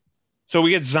 So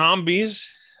we get zombies,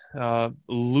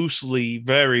 loosely,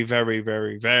 very, very,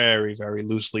 very, very, very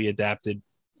loosely adapted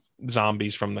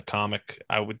zombies from the comic.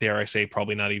 I would dare I say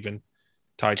probably not even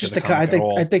tied Just to the comic I think at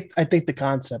all. I think the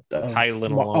concept of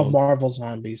Marvel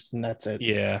zombies, and that's it.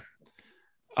 Yeah.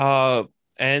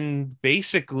 And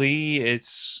basically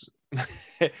it's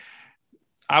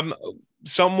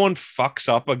someone fucks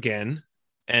up again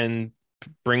and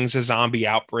brings a zombie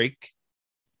outbreak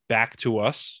back to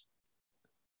us.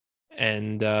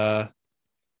 And that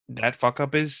fuck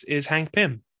up is Hank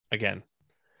Pym again.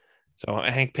 So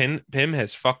Hank Pym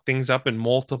has fucked things up in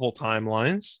multiple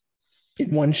timelines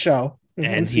in one show.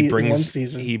 And he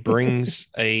brings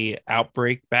a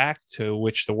outbreak back to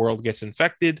which the world gets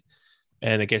infected,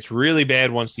 and it gets really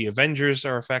bad once the Avengers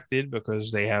are affected,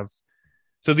 because they have,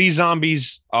 so these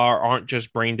zombies aren't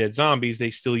just brain dead zombies.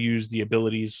 They still use the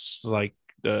abilities, like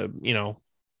they're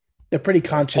pretty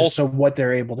conscious of what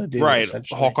they're able to do. Right.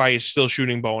 Hawkeye is still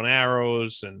shooting bow and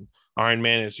arrows, and Iron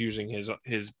Man is using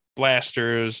his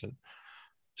blasters. And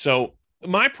so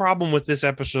my problem with this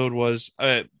episode was,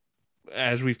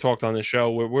 as we've talked on the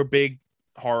show, we're big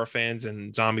horror fans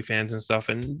and zombie fans and stuff,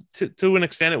 and to an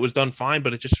extent it was done fine,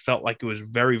 but it just felt like it was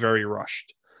very, very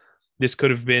rushed. This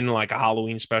could have been like a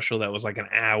Halloween special that was like an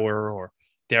hour, or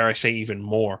dare I say even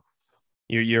more.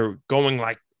 You're going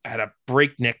like at a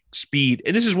breakneck speed,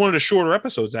 and this is one of the shorter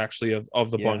episodes actually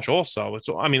of the bunch. Also, it's,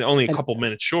 I mean, only a couple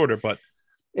minutes shorter, but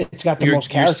it's got the most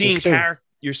characters.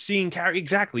 You're seeing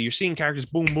exactly. You're seeing characters.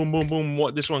 Boom, boom, boom, boom.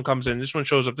 What, this one comes in. This one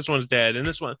shows up. This one's dead, and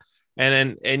this one,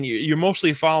 and you're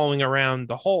mostly following around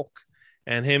the Hulk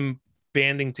and him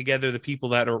banding together the people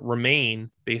that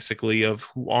remain, basically, of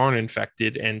who aren't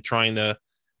infected, and trying to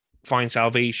find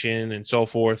salvation and so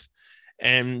forth.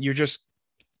 And you're just,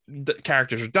 the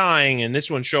characters are dying, and this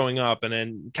one's showing up, and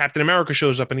then Captain America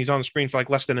shows up, and he's on the screen for like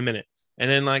less than a minute, and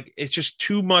then like it's just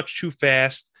too much, too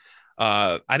fast.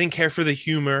 I didn't care for the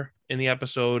humor in the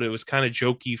episode. It was kind of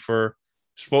jokey for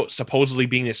supposedly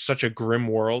being such a grim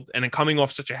world, and then coming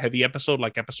off such a heavy episode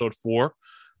like episode 4.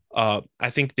 I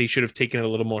think they should have taken it a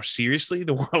little more seriously.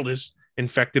 The world is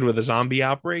infected with a zombie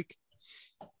outbreak.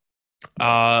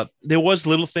 There was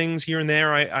little things here and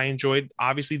there I enjoyed.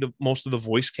 Obviously, most of the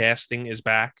voice casting is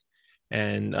back,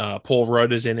 and Paul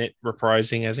Rudd is in it,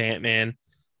 reprising as Ant-Man,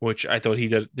 which I thought he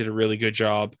did a really good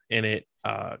job in it.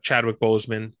 Chadwick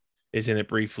Boseman is in it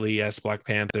briefly as Black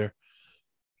Panther.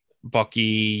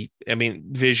 Bucky, I mean,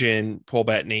 Vision, Paul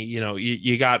Bettany,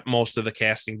 you got most of the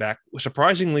casting back.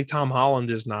 Surprisingly, Tom Holland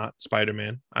is not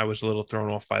Spider-Man. I was a little thrown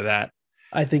off by that.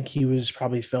 I think he was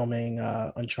probably filming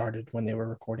Uncharted when they were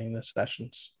recording the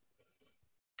sessions.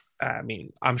 I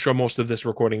mean, I'm sure most of this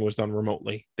recording was done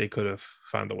remotely. They could have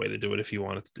found a way to do it if you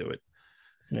wanted to do it.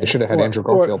 They should have had Andrew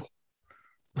Garfield.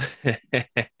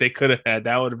 They could have had.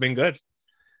 That would have been good.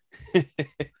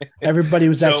 Everybody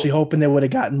was actually hoping they would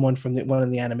have gotten one from one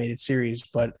of the animated series,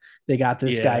 but they got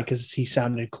this guy because he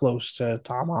sounded close to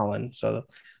Tom Holland. So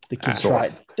the kid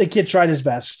tried. The kid tried his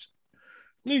best.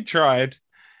 He tried.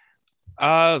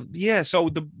 So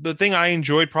the thing I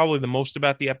enjoyed probably the most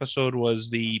about the episode was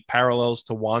the parallels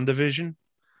to WandaVision,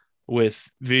 with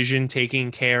Vision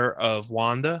taking care of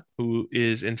Wanda, who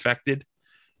is infected,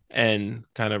 and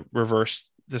kind of reverse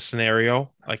the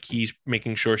scenario. Like, he's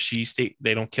making sure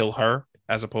they don't kill her,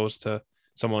 as opposed to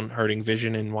someone hurting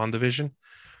Vision in WandaVision.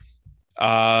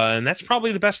 And that's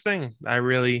probably the best thing.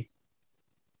 The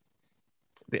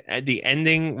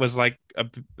ending was like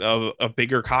a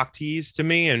bigger cock tease to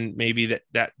me, and maybe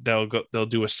that they'll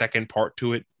do a second part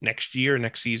to it next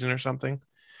season or something.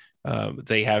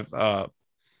 They have a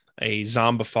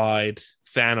zombified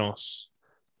Thanos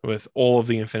with all of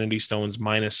the Infinity Stones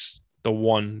minus the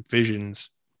one Vision's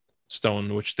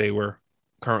stone, which they were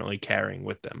currently carrying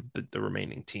with them, the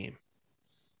remaining team.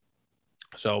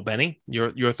 So, Benny,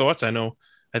 your thoughts? I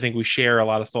think we share a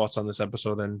lot of thoughts on this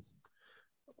episode, and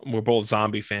we're both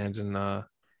zombie fans, and I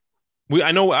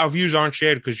know our views aren't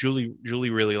shared because Julie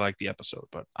really liked the episode,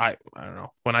 but I don't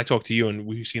know. When I talked to you, and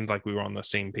we seemed like we were on the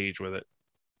same page with it.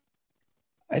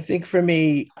 I think for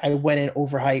me, I went in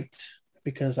overhyped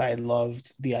because I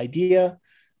loved the idea.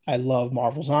 I love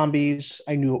Marvel Zombies.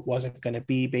 I knew it wasn't going to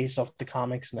be based off the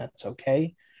comics, and that's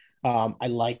okay. I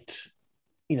liked,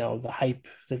 the hype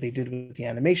that they did with the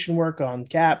animation work on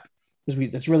Cap.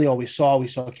 because that's really all we saw. We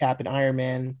saw Cap and Iron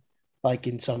Man, like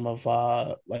in some of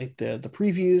like the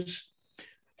previews.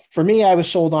 For me, I was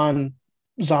sold on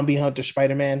Zombie Hunter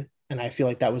Spider-Man, and I feel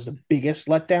like that was the biggest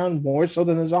letdown, more so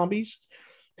than the zombies,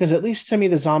 because at least to me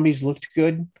the zombies looked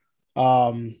good.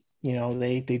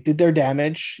 They did their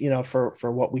damage,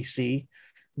 for what we see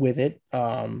with it.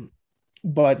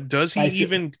 But does he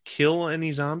even kill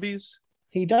any zombies?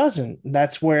 He doesn't.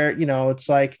 That's where, it's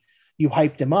like you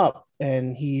hyped him up,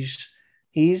 and he's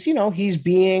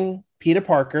being Peter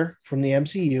Parker from the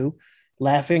MCU,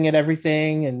 laughing at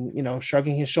everything and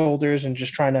shrugging his shoulders and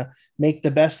just trying to make the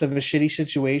best of a shitty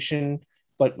situation,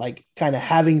 but like kind of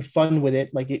having fun with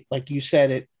it. Like you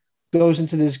said, it goes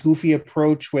into this goofy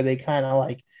approach where they kind of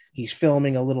like he's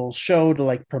filming a little show to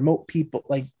like promote people,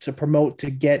 like to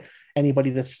get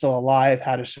anybody that's still alive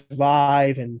how to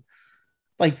survive, and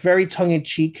like very tongue in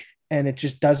cheek, and it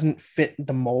just doesn't fit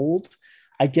the mold.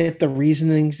 I get the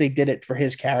reasonings they did it for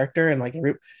his character, and like,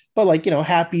 but like,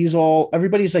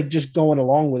 everybody's like just going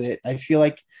along with it. I feel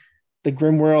like the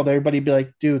Grim World, everybody be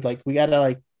like, dude, like we gotta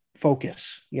like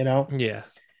focus, Yeah.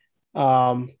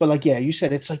 But like, yeah, you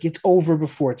said it's like it's over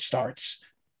before it starts.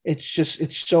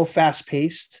 It's so fast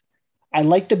paced. I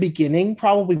like the beginning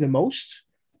probably the most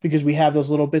because we have those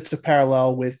little bits of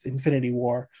parallel with Infinity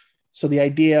War. So the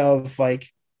idea of like,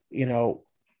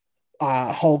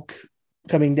 Hulk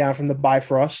coming down from the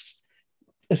Bifrost,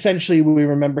 essentially we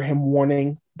remember him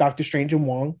warning Doctor Strange and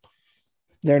Wong.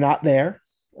 They're not there.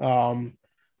 I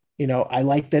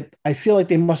like that. I feel like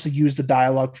they must have used the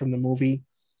dialogue from the movie,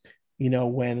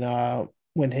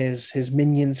 when his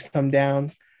minions come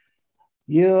down.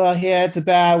 You are here to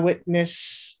bear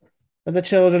witness of the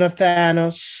children of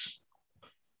Thanos.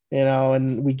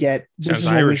 And we get sounds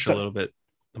Irish a little bit.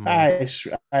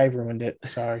 I ruined it.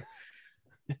 Sorry.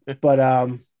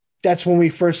 But that's when we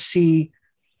first see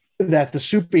that the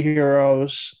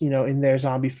superheroes, in their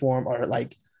zombie form are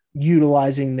like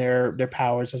utilizing their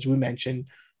powers, as we mentioned.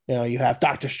 You have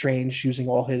Doctor Strange using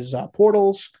all his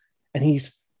portals, and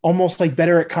he's almost like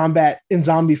better at combat in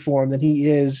zombie form than he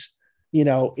is,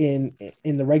 in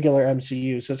the regular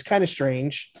MCU. So it's kind of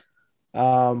strange.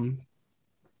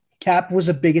 Cap was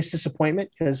the biggest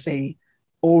disappointment because they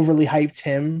overly hyped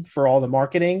him for all the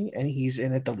marketing, and he's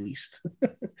in it the least.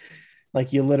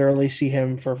 Like you literally see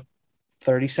him for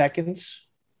 30 seconds,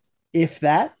 if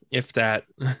that.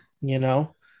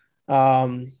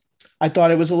 I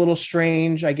thought it was a little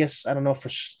strange. I guess, I don't know, for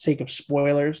sake of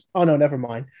spoilers. Oh no, never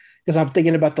mind. Because I'm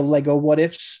thinking about the Lego what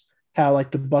ifs, how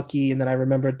like the Bucky, and then I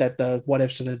remembered that the what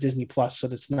ifs are the Disney Plus, so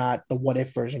it's not the what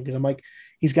if version. Because I'm like,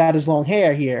 he's got his long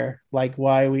hair here. Like,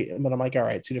 why but I'm like, all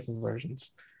right, two different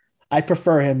versions. I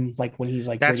prefer him like when he's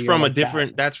like that's from like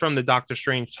that's from the Doctor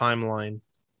Strange timeline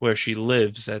where she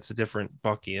lives. That's a different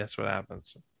Bucky. That's what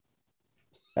happens.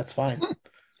 That's fine.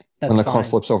 When the car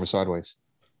flips over sideways.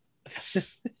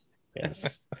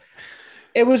 Yes.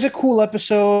 It was a cool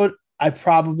episode. I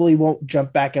probably won't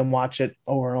jump back and watch it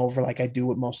over and over like I do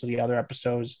with most of the other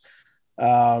episodes.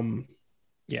 Yeah,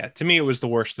 to me it was the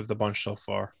worst of the bunch so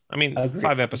far. I mean,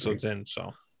 5 episodes in,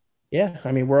 so yeah,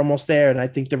 I mean, we're almost there, and I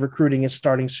think the recruiting is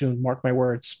starting soon. Mark my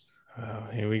words. Oh,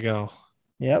 here we go.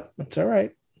 Yep, that's all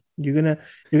right. You're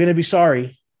gonna be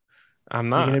sorry. I'm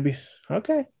not. You're gonna be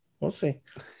okay. We'll see.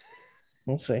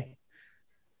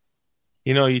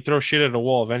 You throw shit at a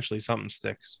wall, eventually something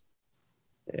sticks.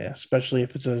 Yeah, especially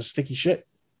if it's a sticky shit.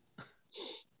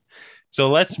 So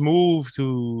let's move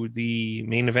to the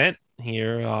main event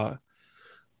here.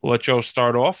 We'll let Joe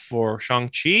start off for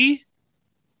Shang-Chi.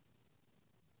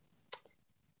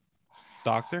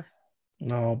 Doctor?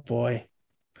 Oh boy.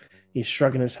 He's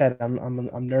shrugging his head.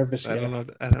 I'm nervous. I don't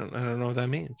know what that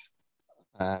means.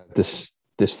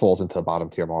 This falls into the bottom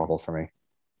tier Marvel for me.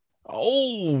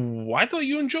 Oh, I thought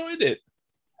you enjoyed it.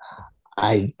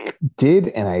 I did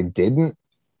and I didn't.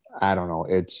 I don't know.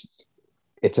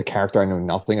 It's a character I know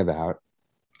nothing about.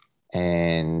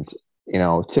 And,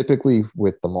 typically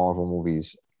with the Marvel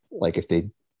movies, like if they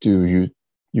do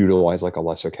utilize like a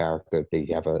lesser character, they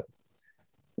have a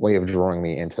way of drawing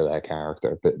me into that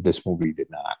character. But this movie did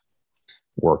not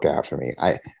work out for me.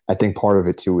 I think part of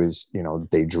it too is,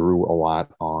 they drew a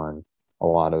lot on a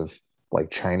lot of like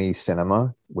Chinese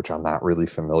cinema, which I'm not really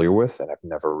familiar with. And I've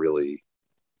never really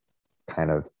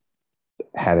kind of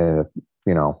had a,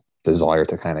 desire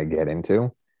to kind of get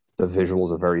into. The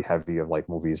visuals are very heavy of like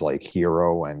movies like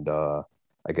Hero and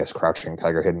I guess Crouching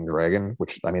Tiger, Hidden Dragon,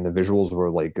 which I mean the visuals were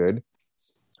like good.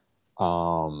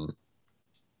 And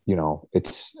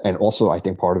also I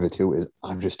think part of it too is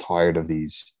I'm just tired of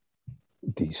these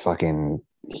fucking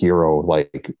hero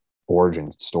like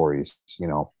origin stories.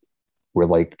 We're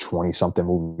like 20 something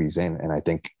movies in, and I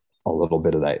think a little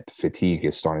bit of that fatigue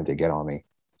is starting to get on me,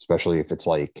 especially if it's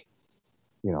like,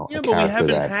 a But character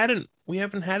that we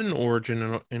haven't had an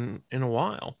origin in a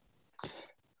while.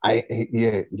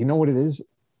 yeah, you know what it is?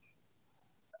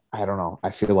 I don't know.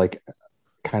 I feel like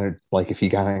kind of like if he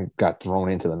kind of got thrown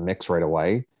into the mix right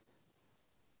away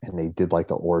and they did like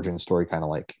the origin story kind of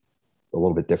like a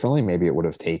little bit differently, maybe it would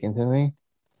have taken to me.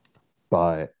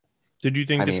 But did you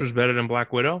think this was better than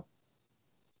Black Widow?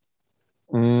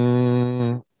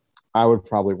 I would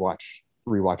probably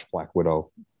rewatch Black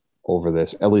Widow over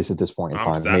this, at least at this point in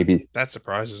time. Maybe that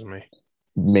surprises me.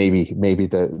 Maybe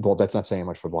well, that's not saying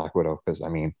much for Black Widow because I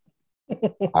mean,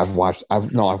 I've watched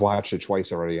it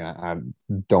twice already. I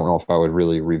don't know if I would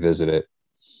really revisit it,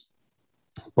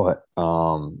 but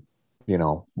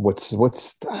what's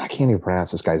I can't even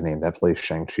pronounce this guy's name that plays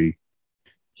Shang-Chi.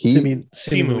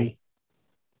 Simu.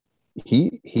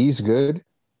 He's good.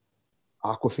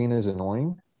 Awkwafina is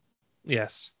annoying.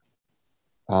 Yes,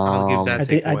 I'll give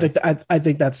that. I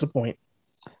think that's the point.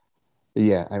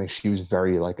 Yeah, I mean, she was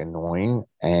very like annoying,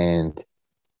 and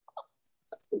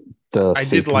I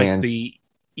did like the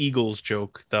Eagles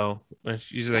joke though.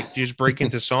 She's like, you just break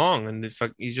into song, and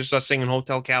you just start singing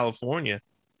Hotel California.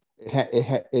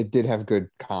 It did have good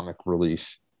comic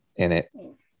relief in it,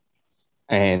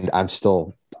 and I'm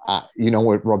still,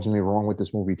 what rubs me wrong with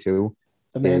this movie too,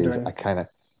 the Mandarin. I kind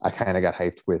of got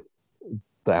hyped with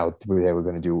that they were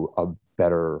going to do a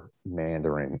better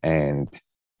Mandarin, and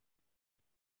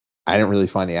I didn't really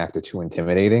find the actor too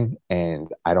intimidating,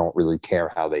 and I don't really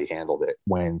care how they handled it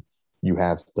when you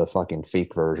have the fucking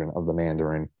fake version of the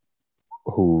Mandarin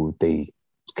who they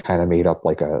kind of made up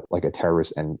like a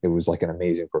terrorist, and it was like an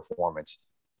amazing performance.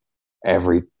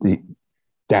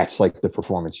 That's like the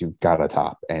performance you gotta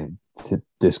top, and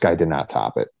this guy did not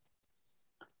top it.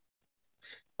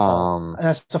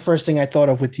 That's the first thing I thought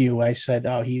of with you. I said,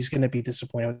 "Oh, he's going to be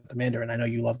disappointed with the Mandarin." I know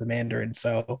you love the Mandarin,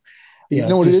 so you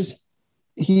know what it is.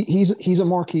 He's a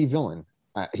marquee villain.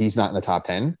 He's not in the top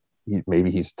 10.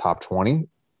 Maybe he's top 20.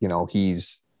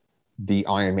 He's the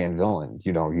Iron Man villain.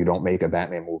 You don't make a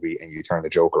Batman movie and you turn the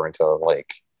Joker into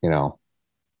like, not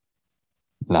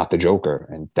the Joker.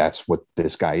 And that's what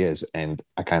this guy is. And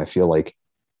I kind of feel like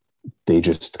they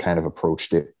just kind of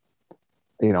approached it.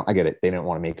 I get it. They didn't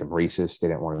want to make him racist. They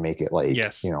didn't want to make it like,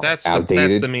 that's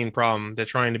outdated. That's the main problem. They're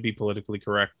trying to be politically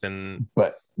correct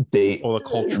but all the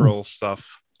cultural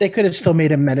stuff. They could have still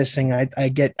made him menacing. I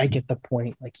get the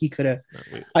point. Like he could have.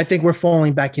 I think we're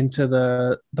falling back into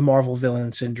the Marvel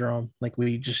villain syndrome. Like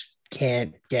we just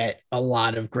can't get a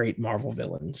lot of great Marvel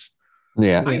villains.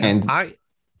 Yeah,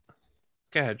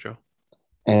 go ahead, Joe.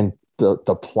 And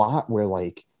the plot where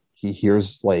like he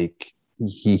hears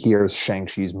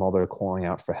Shang-Chi's mother calling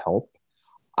out for help.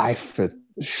 I for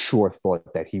sure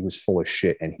thought that he was full of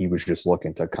shit and he was just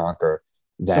looking to conquer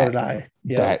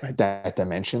that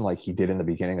dimension like he did in the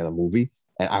beginning of the movie.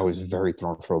 And I was very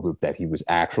thrown for a loop that he was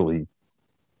actually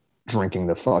drinking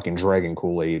the fucking dragon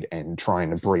Kool-Aid and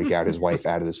trying to break out his wife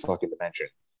out of this fucking dimension.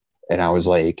 And I was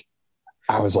like,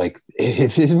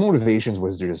 if his motivations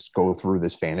was to just go through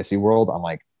this fantasy world, I'm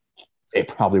like, it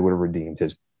probably would have redeemed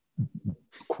his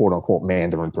quote unquote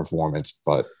Mandarin performance.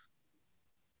 But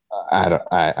I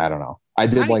don't know. I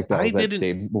did like that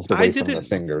they moved away from the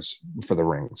fingers for the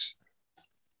rings.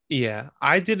 Yeah,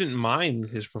 I didn't mind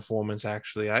his performance,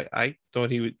 actually. I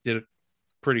thought he did a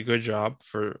pretty good job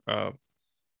for a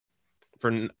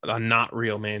not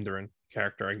real Mandarin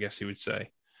character, I guess you would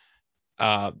say.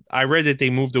 I read that they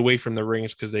moved away from the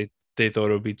rings because they thought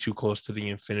it would be too close to the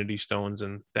Infinity Stones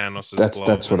and Thanos'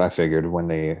 That's what I figured when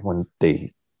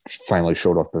they finally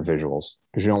showed off the visuals,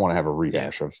 because you don't want to have a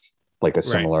rehash of like a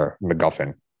similar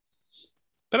MacGuffin.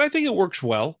 But I think it works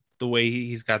well, the way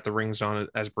he's got the rings on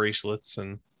as bracelets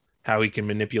and how he can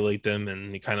manipulate them,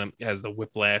 and he kind of has the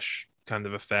whiplash kind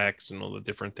of effects and all the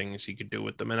different things he could do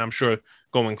with them. And I'm sure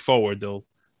going forward they'll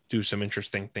do some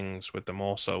interesting things with them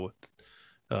also,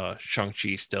 with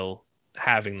Shang-Chi still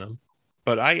having them.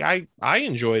 But I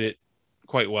enjoyed it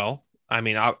quite well. I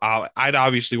mean, I'd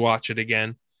obviously watch it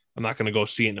again. I'm not going to go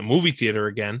see it in a movie theater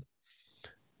again,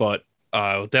 but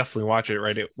I'll definitely watch it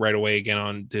right away again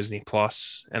on Disney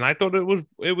Plus. And I thought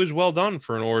it was well done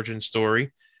for an origin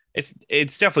story.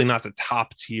 It's definitely not the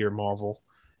top tier Marvel,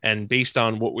 and based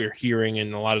on what we're hearing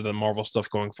and a lot of the Marvel stuff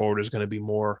going forward is going to be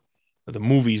more, the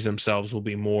movies themselves will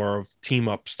be more of team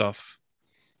up stuff.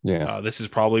 Yeah, this is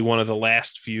probably one of the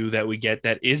last few that we get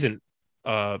that isn't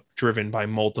driven by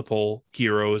multiple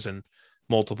heroes and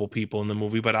multiple people in the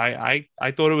movie. But I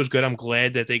thought it was good. I'm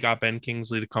glad that they got Ben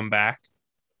Kingsley to come back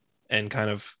and kind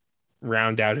of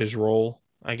round out his role,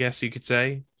 I guess you could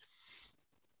say.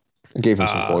 It gave him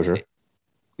some closure.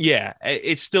 Yeah,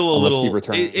 it's still a unless he little.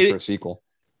 returns for a sequel.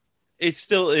 It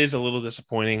still is a little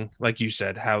disappointing, like you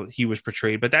said, how he was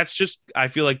portrayed. But that's just, I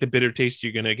feel like the bitter taste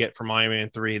you're going to get from Iron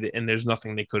Man 3, and there's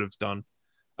nothing they could have done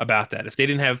about that. If they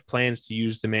didn't have plans to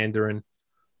use the Mandarin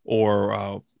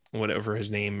or whatever his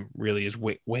name really is,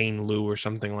 Wayne Liu or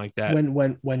something like that.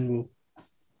 Wenwu.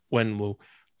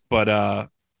 But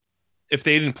if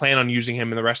they didn't plan on using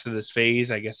him in the rest of this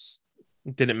phase, I guess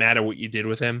it didn't matter what you did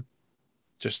with him.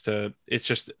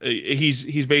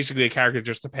 He's basically a character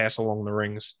just to pass along the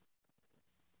rings.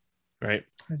 Right.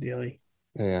 Ideally.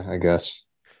 Yeah, I guess.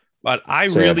 But I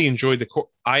really enjoyed the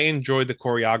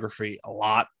choreography a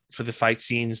lot for the fight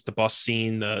scenes, the bus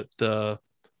scene, the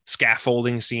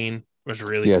scaffolding scene was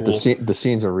really cool. The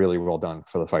scenes are really well done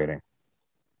for the fighting.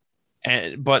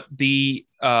 But it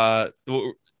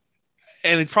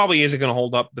probably isn't going to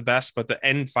hold up the best, but the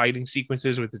end fighting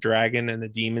sequences with the dragon and the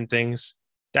demon things,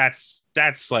 that's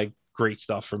like great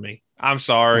stuff for me. I'm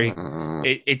sorry.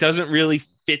 It doesn't really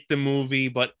fit the movie,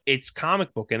 but it's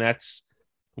comic book. And that's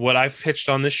what I've pitched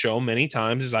on this show many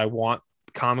times is I want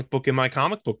comic book in my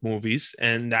comic book movies.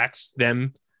 And that's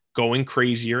them going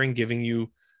crazier and giving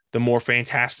you the more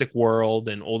fantastic world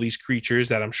and all these creatures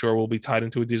that I'm sure will be tied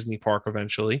into a Disney park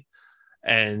eventually.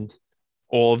 And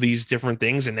all of these different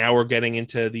things. And now we're getting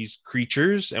into these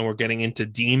creatures and we're getting into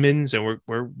demons and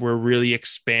we're really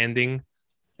expanding.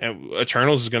 And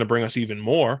Eternals is going to bring us even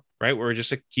more, right? We're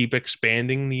just to keep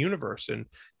expanding the universe. And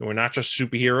we're not just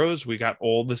superheroes. We got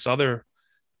all this other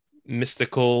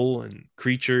mystical and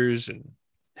creatures and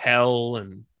hell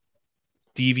and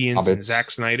deviants hobbits. And Zack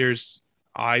Snyder's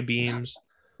eye beams.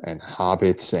 And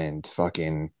hobbits and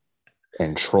fucking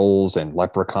and trolls and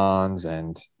leprechauns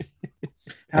and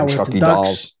Chucky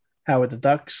dolls. Howard the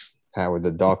Ducks.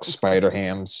 Spider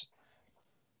Hams.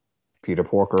 Peter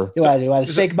Porker. You want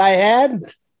to shake my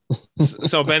hand?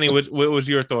 So Benny, what was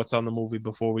your thoughts on the movie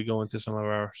before we go into some of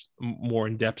our more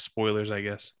in-depth spoilers, I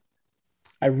guess?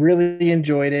 I really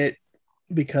enjoyed it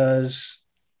because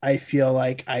I feel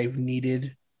like I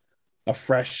needed a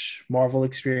fresh Marvel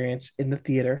experience in the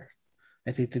theater.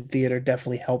 I think the theater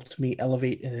definitely helped me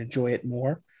elevate and enjoy it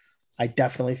more. I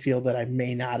definitely feel that I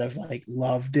may not have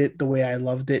loved it the way I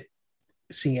loved it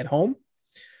seeing it home.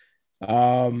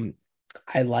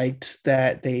 I liked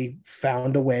that they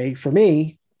found a way for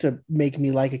me to make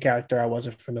me like a character I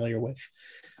wasn't familiar with.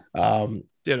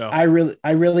 I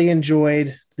really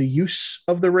enjoyed the use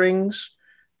of the rings.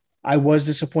 I was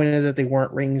disappointed that they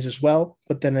weren't rings as well.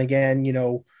 But then again,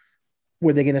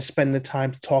 were they going to spend the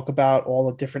time to talk about all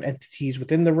the different entities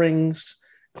within the rings?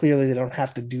 Clearly, they don't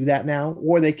have to do that now,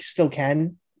 or they still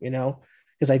can,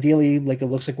 because ideally, it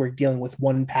looks like we're dealing with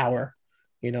one power.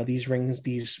 These rings,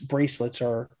 these bracelets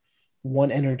are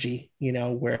one energy,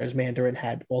 whereas Mandarin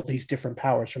had all these different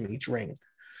powers from each ring.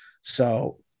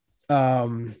 So,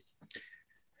 the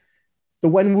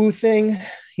Wenwu thing,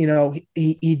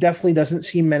 he definitely doesn't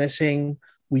seem menacing.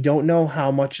 We don't know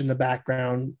how much in the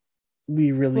background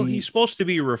he's supposed to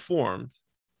be reformed.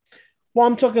 Well,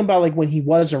 I'm talking about when he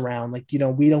was around,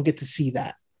 we don't get to see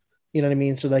that. You know what I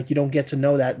mean? So you don't get to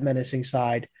know that menacing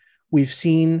side. We've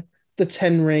seen the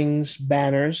 10 Rings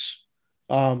banners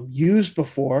used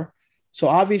before. So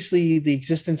obviously the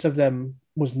existence of them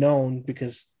was known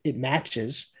because it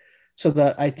matches.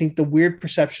 So I think the weird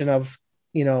perception of,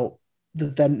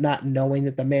 them not knowing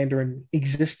that the Mandarin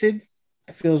existed,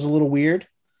 I feel is a little weird.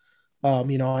 I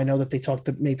know that they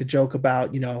made the joke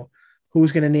about,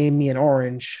 who's going to name me an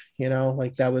orange,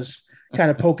 that was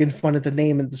kind of poking fun at the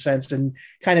name in the sense and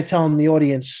kind of telling the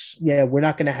audience, yeah, we're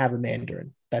not going to have a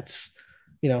Mandarin. That's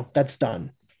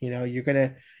done. You're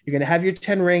going to have your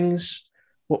 10 rings.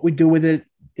 What we do with it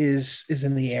is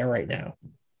in the air right now.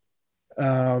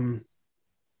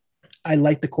 I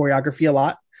like the choreography a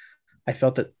lot. I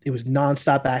felt that it was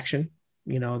nonstop action.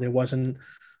 There wasn't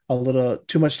a little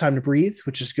too much time to breathe,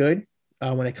 which is good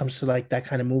when it comes to that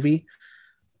kind of movie.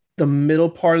 The middle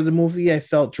part of the movie, I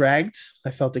felt dragged.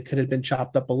 I felt it could have been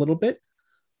chopped up a little bit.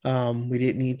 We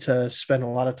didn't need to spend a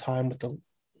lot of time with the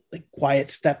quiet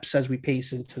steps as we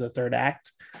pace into the third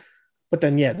act. But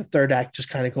then, the third act just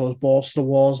kind of goes balls to the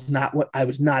walls. I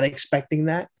was not expecting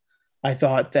that. I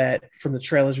thought that from the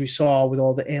trailers we saw with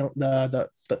all the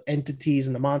entities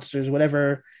and the monsters,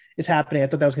 whatever is happening, I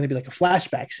thought that was going to be a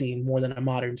flashback scene more than a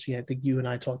modern scene. I think you and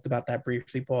I talked about that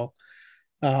briefly, Paul.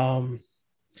 I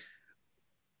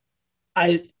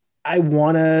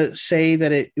want to say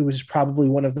that it was probably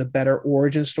one of the better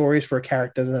origin stories for a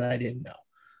character that I didn't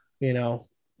know.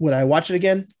 Would I watch it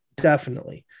again?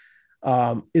 Definitely.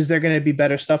 Is there going to be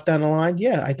better stuff down the line?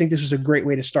 Yeah, I think this was a great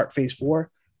way to start phase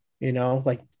 4.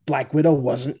 Black Widow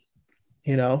wasn't,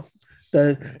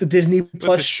 the Disney But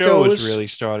Plus the shows shows really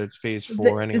started phase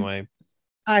 4 anyway.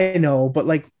 I know, but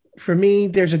like for me,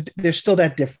 there's still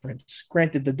that difference.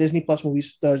 Granted, the Disney Plus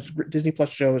movies, the Disney Plus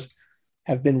shows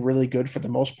have been really good for the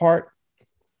most part,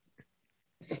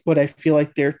 but I feel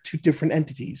like they're two different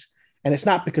entities. And it's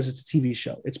not because it's a TV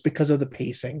show, it's because of the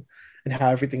pacing and how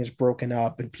everything is broken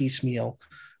up and piecemeal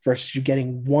versus you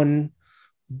getting one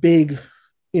big,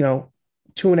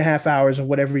 2.5 hours of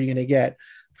whatever you're going to get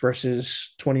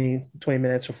versus 20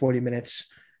 minutes or 40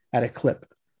 minutes at a clip.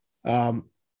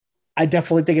 I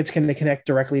definitely think it's going to connect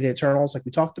directly to Eternals, like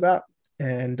we talked about.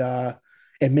 And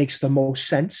it makes the most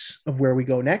sense of where we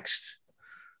go next.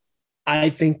 I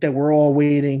think that we're all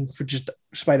waiting for just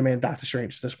Spider-Man and Doctor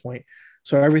Strange at this point.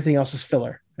 So everything else is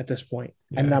filler at this point.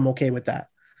 Yeah. And I'm okay with that.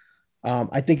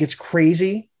 I think it's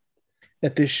crazy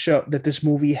that this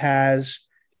movie has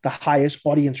the highest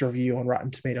audience review on Rotten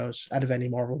Tomatoes out of any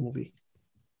Marvel movie,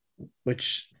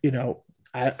 which,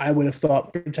 I would have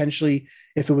thought potentially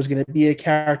if it was going to be a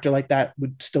character like that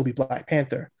would still be Black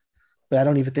Panther, but I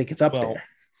don't even think it's up there.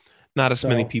 Not as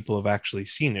many people have actually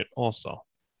seen it also.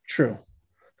 True.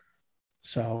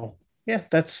 So yeah,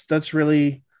 that's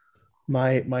really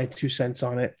my 2 cents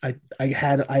on it. I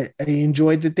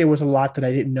enjoyed that there was a lot that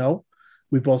I didn't know.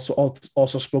 We both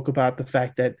also spoke about the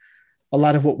fact that a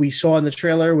lot of what we saw in the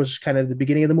trailer was kind of the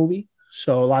beginning of the movie.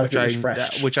 So a lot of it was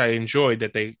fresh. Which I enjoyed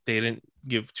that they didn't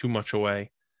give too much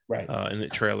away right in the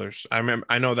trailers.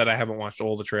 I know that I haven't watched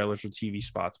all the trailers or TV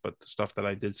spots, but the stuff that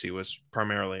I did see was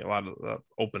primarily a lot of the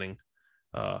opening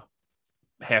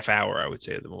half hour, I would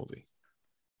say, of the movie.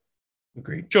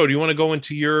 Agreed. Joe, do you want to go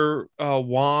into your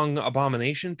Wong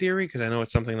abomination theory? Because I know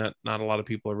it's something that not a lot of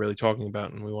people are really talking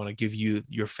about, and we want to give you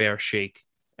your fair shake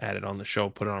at it on the show,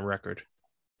 put it on record.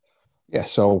 Yeah,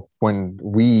 so when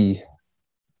we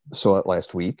saw it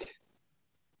last week,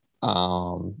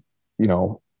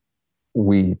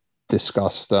 we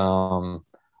discussed, I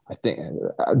think,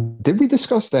 did we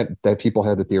discuss that people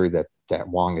had the theory that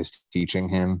Wong is teaching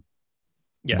him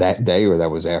that day, or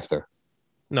that was after?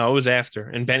 No, it was after.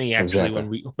 And Benny actually,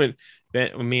 when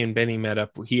me and Benny met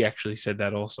up, he actually said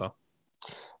that also.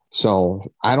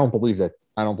 So I don't believe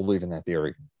in that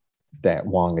theory that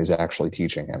Wong is actually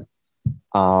teaching him.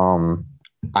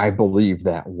 I believe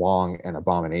that Wong and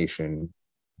Abomination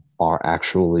are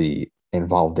actually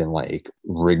involved in like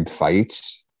rigged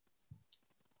fights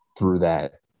through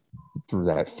that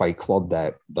fight club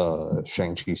that the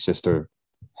Shang-Chi sister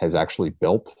has actually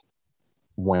built.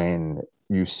 When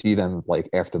you see them like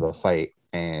after the fight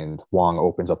and Wong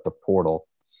opens up the portal,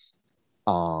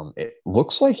 it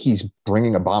looks like he's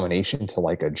bringing Abomination to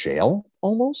like a jail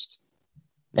almost.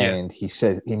 Yeah. And he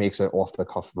makes an off the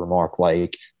cuff remark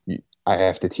like, I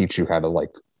have to teach you how to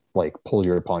like pull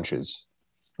your punches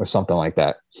or something like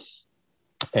that.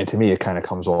 And to me, it kind of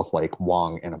comes off like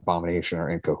Wong and Abomination are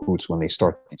in cahoots when they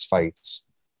start these fights.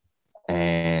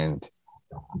 And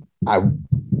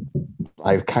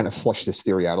I've kind of flushed this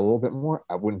theory out a little bit more.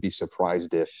 I wouldn't be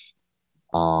surprised if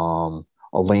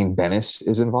Elaine Bennis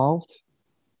is involved,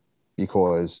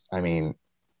 because I mean,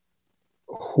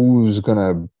 who's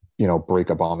gonna break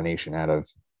Abomination out of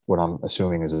what I'm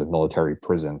assuming is a military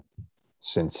prison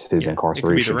since his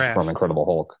incarceration from Incredible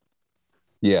Hulk?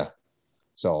 Yeah.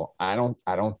 So I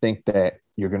don't think that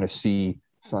you're gonna see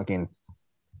fucking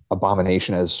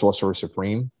Abomination as Sorcerer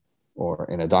Supreme or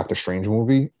in a Doctor Strange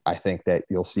movie. I think that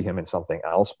you'll see him in something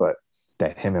else, but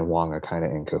that him and Wong are kind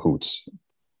of in cahoots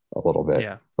a little bit.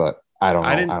 Yeah. But I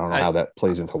don't know how that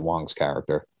plays into Wong's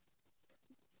character.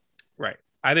 Right.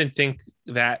 I didn't think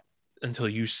that until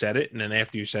you said it. And then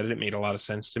after you said it, it made a lot of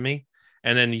sense to me.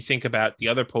 And then you think about the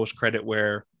other post credit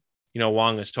where,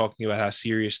 Wong is talking about how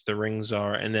serious the rings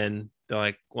are. And then they're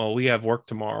like, well, we have work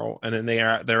tomorrow. And then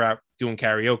they're out doing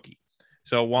karaoke.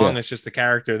 So Wong is just the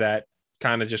character that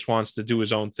kind of just wants to do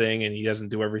his own thing, and he doesn't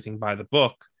do everything by the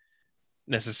book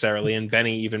necessarily. And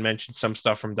Benny even mentioned some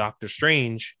stuff from Doctor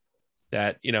Strange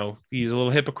that, he's a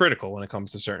little hypocritical when it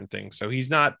comes to certain things. So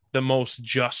he's not the most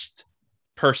just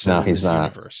person in this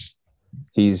universe.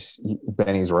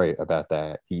 Benny's right about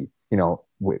that. He,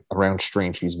 around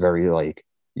Strange, he's very like,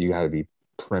 you got to be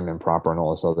prim and proper and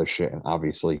all this other shit. And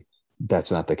obviously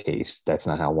that's not the case. That's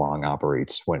not how Wong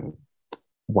operates when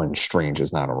Strange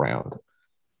is not around.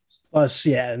 Plus,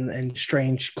 and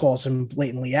Strange calls him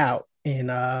blatantly out in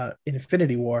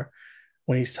Infinity War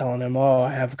when he's telling him, "Oh,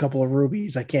 I have a couple of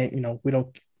rubies. I can't,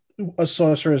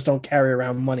 sorcerers don't carry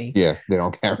around money." Yeah, they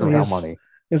don't carry around money.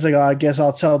 He's like, "Oh, I guess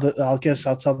I'll tell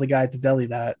the guy at the deli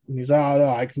that." And he's, "Oh no,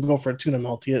 I can go for a tuna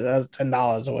melt. That's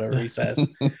 $10 or whatever he says."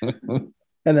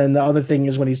 And then the other thing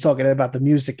is when he's talking about the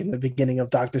music in the beginning of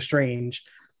Doctor Strange,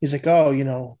 He's like, oh,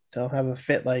 they'll have a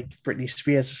fit like Britney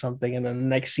Spears or something, and then the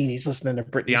next scene he's listening to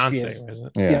Britney Spears. Beyonce, is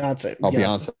it? Yeah. Beyonce. Oh,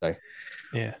 Beyonce.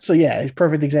 Yeah. So yeah, it's a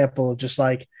perfect example of just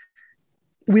like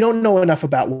we don't know enough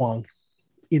about Wong.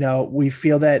 We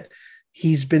feel that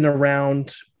he's been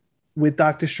around with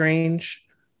Doctor Strange.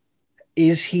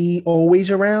 Is he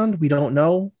always around? We don't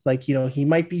know. Like, he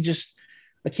might be just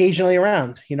occasionally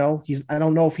around. I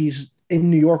don't know if he's in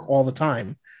New York all the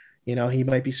time. He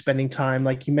might be spending time,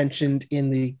 like you mentioned in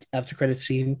the after credit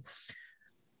scene.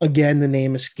 Again, the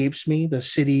name escapes me. The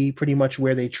city, pretty much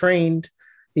where they trained,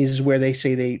 is where they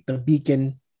say the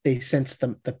beacon, they sense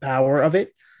the power of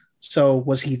it. So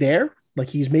was he there? Like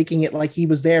he's making it like he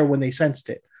was there when they sensed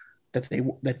it,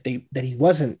 that he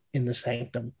wasn't in the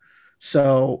sanctum.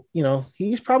 So,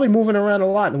 he's probably moving around a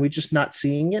lot and we're just not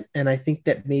seeing it. And I think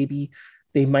that maybe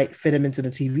they might fit him into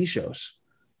the TV shows.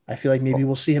 I feel like maybe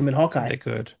we'll see him in Hawkeye. They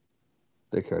could.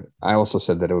 I also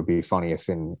said that it would be funny if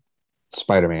in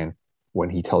Spider-Man,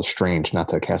 when he tells Strange not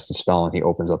to cast a spell and he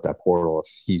opens up that portal,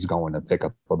 if he's going to pick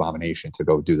up Abomination to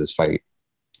go do this fight.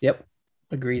 Yep.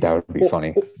 Agreed. That would be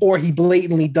funny. Or he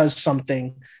blatantly does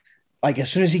something. Like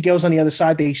as soon as he goes on the other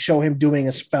side, they show him doing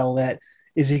a spell that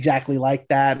is exactly like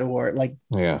that, or like,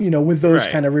 with those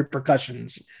kind of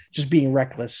repercussions, just being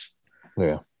reckless.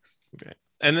 Yeah. Okay.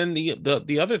 And then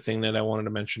the other thing that I wanted to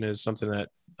mention is something that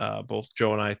both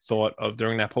Joe and I thought of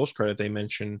during that post credit. They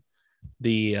mentioned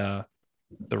the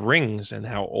rings and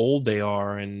how old they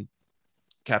are, and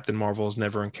Captain Marvel has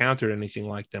never encountered anything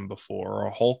like them before, or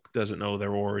Hulk doesn't know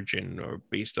their origin or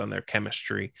based on their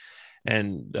chemistry.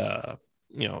 And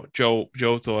Joe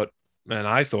thought, and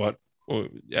I thought,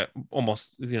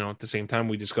 almost at the same time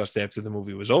we discussed after the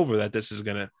movie was over, that this is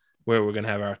where we're gonna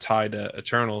have our tie to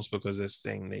Eternals, because this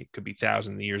thing, they could be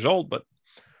thousands of years old, but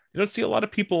you don't see a lot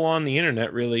of people on the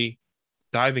internet really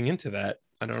diving into that.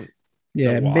 I don't.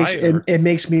 Yeah, it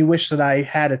makes me wish that I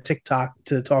had a TikTok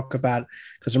to talk about,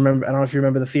 because I don't know if you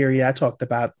remember the theory I talked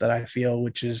about that I feel,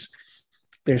 which is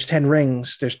there's 10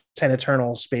 rings, there's 10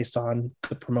 Eternals based on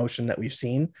the promotion that we've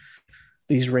seen.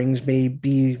 These rings may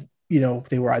be,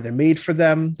 they were either made for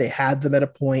them, they had them at a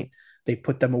point, they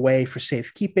put them away for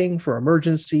safekeeping, for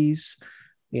emergencies,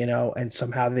 and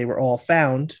somehow they were all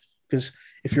found. Because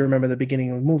if you remember the beginning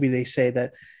of the movie, they say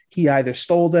that he either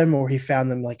stole them or he found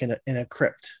them like in a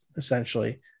crypt,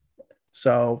 essentially.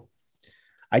 So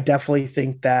I definitely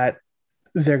think that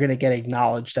they're going to get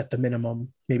acknowledged at the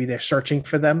minimum. Maybe they're searching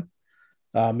for them.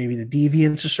 Maybe the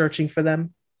Deviants are searching for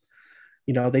them.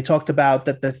 They talked about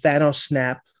that the Thanos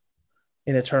snap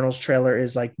in Eternals trailer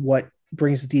is like what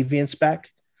brings the Deviants back.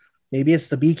 Maybe it's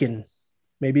the beacon.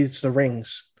 Maybe it's the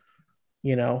rings.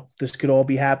 This could all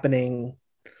be happening.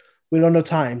 We don't know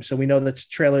time. So we know that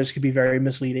trailers could be very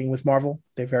misleading with Marvel.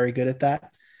 They're very good at that.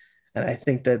 And I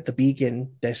think that the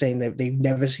beacon, they're saying that they've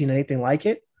never seen anything like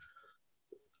it.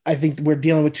 I think we're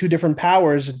dealing with two different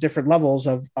powers at different levels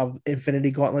of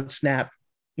Infinity Gauntlet snap,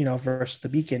 versus the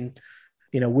beacon.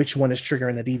 Which one is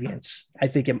triggering the Deviants. I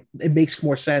think it makes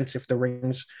more sense if the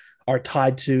rings are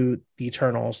tied to the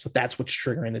Eternals, that's what's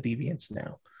triggering the Deviants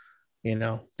now,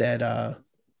 that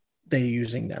they're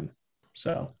using them.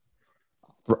 So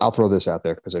I'll throw this out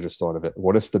there because I just thought of it.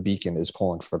 What if the beacon is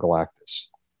calling for Galactus?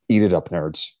 Eat it up,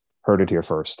 nerds. Heard it here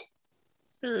first.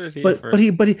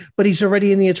 But he's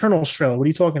already in the Eternals trailer. What are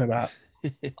you talking about?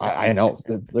 I know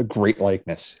the great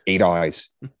likeness, 8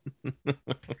 eyes,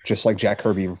 just like Jack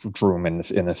Kirby drew him in the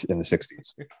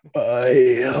 60s.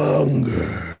 I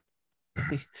hunger.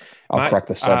 I'll crack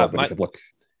the setup, but you could look.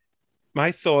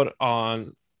 My thought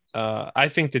on, I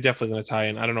think they're definitely going to tie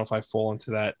in. I don't know if I fall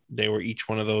into that. They were each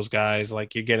one of those guys.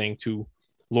 Like you're getting to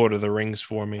Lord of the Rings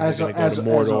for me. They're going to go to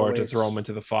Mordor to throw them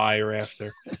into the fire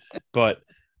after, but.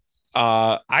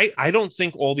 I don't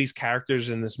think all these characters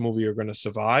in this movie are going to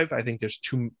survive. I think there's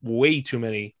way too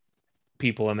many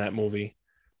people in that movie.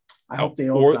 I hope they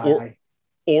all die.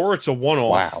 Or it's a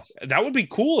one-off. Wow. That would be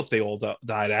cool if they all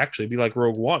died. Actually, be like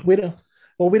Rogue One. We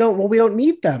don't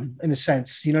need them in a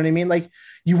sense. You know what I mean? Like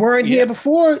you weren't here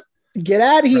before. Get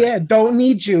out of here. Right. Don't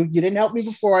need you. You didn't help me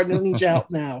before. I don't need your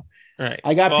help now. Right.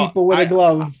 I got people with a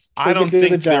glove. I don't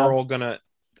think they're all gonna.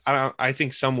 I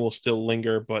think some will still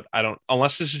linger, but I don't,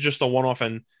 unless this is just a one-off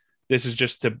and this is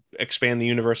just to expand the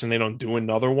universe and they don't do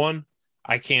another one.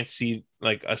 I can't see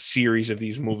like a series of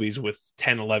these movies with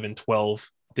 10, 11, 12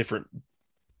 different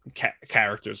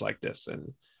characters like this.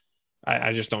 And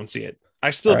I just don't see it.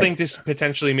 I still think this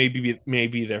potentially may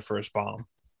be their first bomb.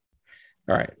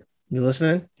 All right. You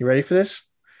listening? You ready for this?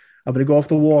 I'm going to go off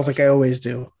the walls like I always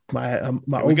do. My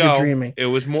over dreaming. It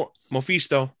was more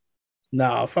Mephisto.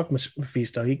 No, fuck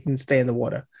Mephisto. He can stay in the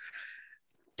water.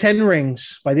 10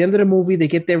 rings. By the end of the movie, they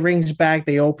get their rings back.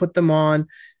 They all put them on.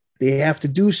 They have to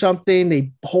do something.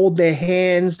 They hold their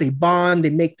hands. They bond. They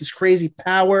make this crazy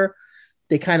power.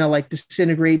 They kind of like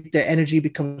disintegrate. Their energy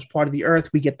becomes part of the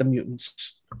earth. We get the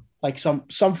mutants. Like some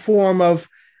form of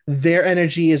their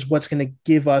energy is what's going to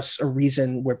give us a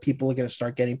reason where people are going to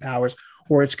start getting powers,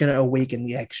 or it's going to awaken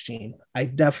the X gene. I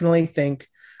definitely think.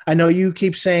 I know you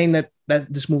keep saying that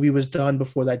this movie was done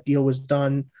before that deal was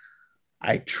done.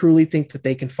 I truly think that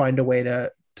they can find a way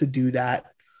to do that,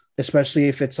 especially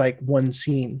if it's like one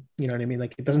scene. You know what I mean?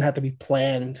 Like it doesn't have to be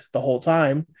planned the whole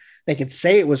time. They could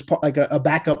say it was like a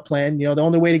backup plan. You know, the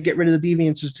only way to get rid of the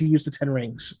deviants is to use the 10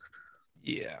 rings.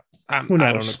 Yeah, I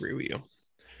don't agree with you.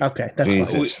 Okay, that's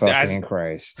Jesus fucking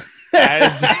Christ.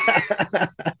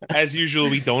 As usual,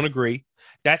 we don't agree.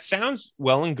 That sounds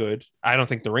well and good. I don't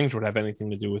think the rings would have anything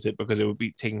to do with it because it would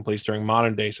be taking place during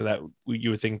modern day. So that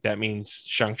you would think that means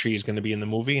Shang-Chi is going to be in the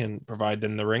movie and provide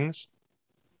them the rings.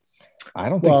 I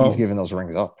don't think he's giving those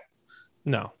rings up.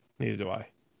 No, neither do I.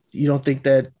 You don't think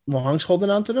that Wong's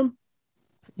holding on to them?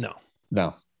 No.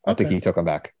 I think he took them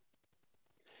back.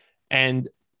 And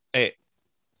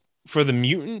for the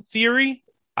mutant theory,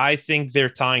 I think they're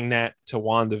tying that to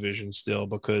WandaVision still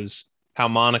because how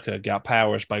Monica got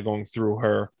powers by going through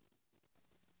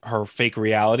her fake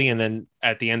reality, and then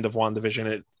at the end of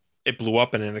WandaVision, it blew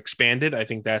up and it expanded. I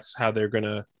think that's how they're going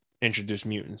to introduce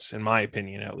mutants, in my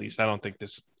opinion, at least. I don't think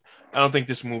this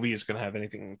movie is going to have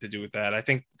anything to do with that. I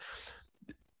think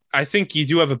you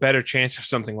do have a better chance of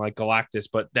something like Galactus,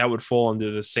 but that would fall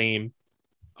under the same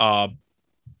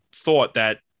thought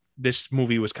that this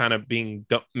movie was kind of being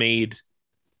made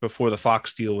before the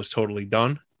Fox deal was totally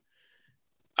done.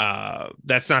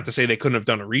 That's not to say they couldn't have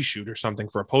done a reshoot or something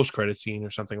for a post-credit scene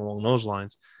or something along those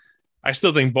lines. I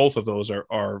still think both of those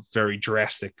are very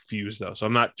drastic views, though. So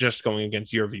I'm not just going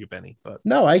against your view, Benny. But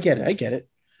no, I get it.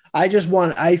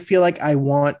 I feel like I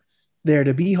want there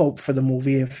to be hope for the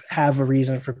movie, have a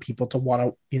reason for people to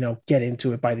want to, get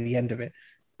into it by the end of it.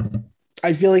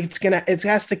 I feel like it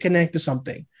has to connect to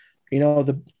something.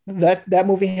 That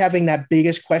movie having that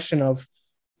biggest question of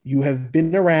you have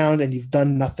been around and you've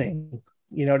done nothing.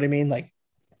 You know what I mean? Like,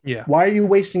 yeah. Why are you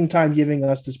wasting time giving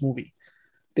us this movie?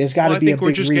 There's got to be. I think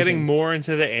we're just reason. Getting more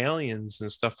into the aliens and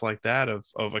stuff like that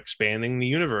of expanding the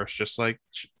universe, just like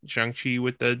Shang-Chi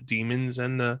with the demons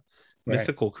and the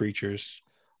mythical creatures.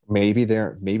 Maybe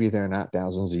they're not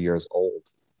thousands of years old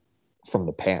from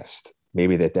the past.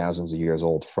 Maybe they're thousands of years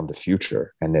old from the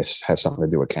future, and this has something to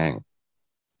do with Kang.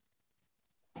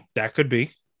 That could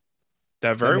be.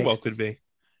 That very well could be.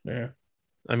 Yeah.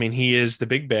 I mean, he is the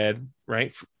big bad,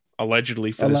 right?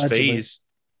 Allegedly for this phase.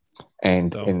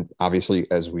 And obviously,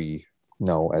 as we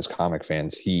know, as comic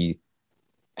fans, he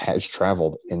has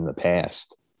traveled in the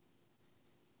past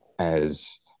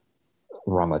as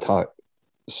Rama-Tut.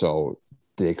 So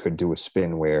they could do a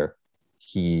spin where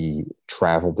he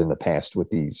traveled in the past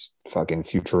with these fucking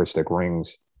futuristic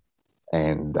rings,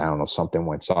 and I don't know, something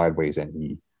went sideways and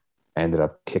he ended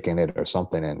up kicking it or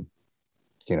something, and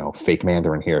fake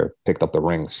Mandarin here picked up the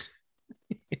rings.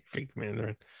 Fake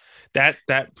Mandarin.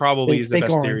 That probably is the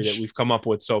best theory that we've come up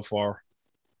with so far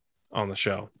on the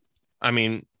show. I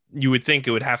mean, you would think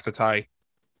it would have to tie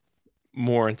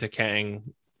more into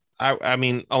Kang. I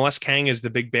mean, unless Kang is the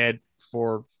big bad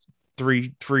for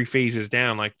three phases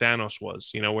down, like Thanos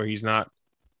was, where he's not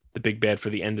the big bad for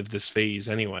the end of this phase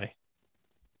anyway.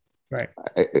 Right.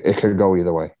 It could go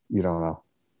either way. You don't know.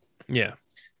 Yeah.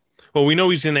 Well, we know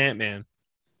he's in Ant-Man,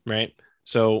 right?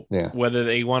 So yeah. Whether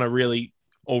they want to really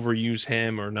overuse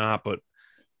him or not, but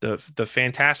the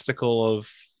fantastical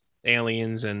of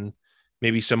aliens and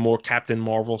maybe some more Captain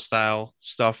Marvel style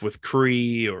stuff with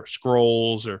Kree or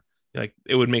Skrulls, or like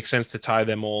it would make sense to tie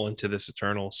them all into this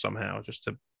Eternals somehow, just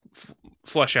to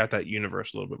flesh out that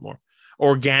universe a little bit more,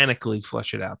 organically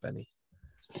flesh it out, Benny.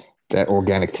 That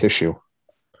organic tissue.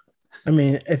 I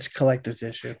mean, it's collective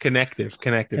tissue. Connective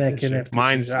tissue.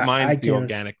 Mine's the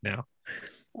organic now.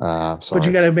 Sorry. But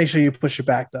you got to make sure you push it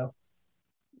back, though.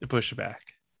 Push it back.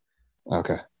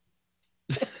 Okay.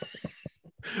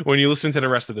 When you listen to the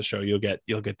rest of the show, you'll get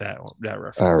that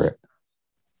reference. All right.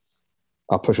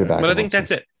 I'll push it back. But I think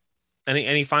that's it.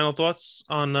 Any final thoughts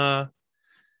on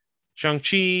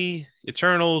Shang-Chi,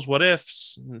 Eternals, What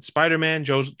Ifs, Spider-Man?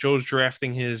 Joe's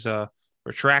drafting his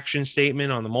retraction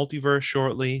statement on the multiverse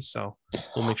shortly, so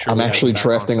we'll make sure. I'm actually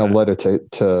drafting a letter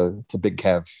to Big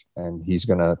Kev, and he's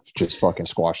gonna just fucking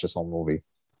squash this whole movie.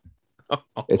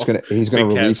 He's gonna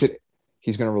release it.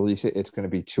 He's gonna release it. It's gonna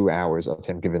be 2 hours of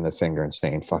him giving the finger and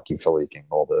saying "fuck you" for leaking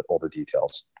all the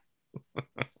details.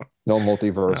 No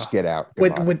multiverse. No. Get out.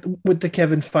 With the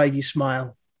Kevin Feige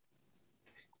smile.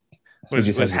 with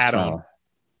his hat on.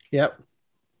 Yep.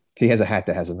 He has a hat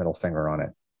that has a middle finger on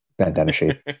it, bandana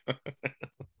shape.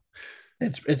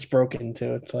 It's broken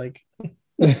too. It's like.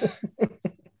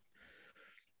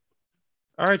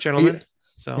 All right, gentlemen.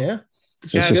 So yeah,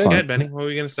 this is fun. Benny. What were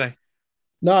you gonna say?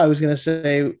 No, I was gonna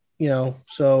say,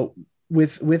 so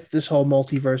with this whole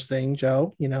multiverse thing,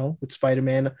 Joe, with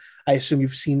Spider-Man, I assume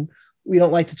you've seen. We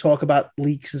don't like to talk about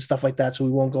leaks and stuff like that, so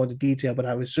we won't go into detail. But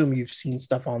I would assume you've seen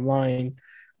stuff online,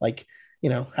 like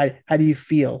how do you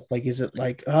feel? Like, is it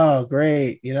like, oh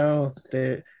great,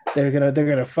 they're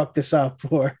gonna fuck this up,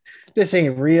 or this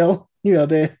ain't real?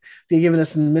 They're giving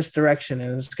us a misdirection,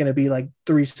 and it's gonna be like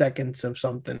 3 seconds of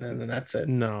something, and then that's it.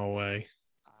 No way.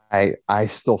 I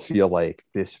still feel like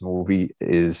this movie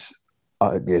is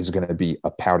going to be a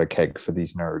powder keg for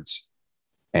these nerds,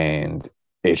 and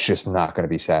it's just not going to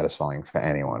be satisfying for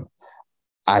anyone.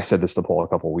 I said this to Paul a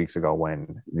couple of weeks ago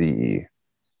when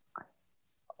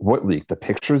what leaked, the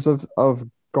pictures of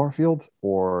Garfield,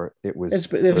 or it was.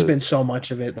 There's been so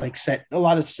much of it, like a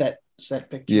lot of set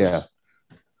pictures. Yeah,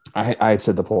 I had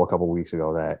said to Paul a couple of weeks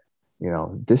ago that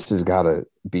this has got to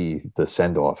be the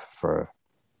send off for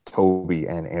Toby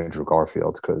and Andrew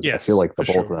Garfield, because I feel like both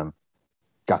of them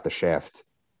got the shaft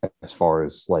as far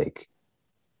as like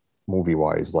movie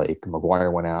wise. Like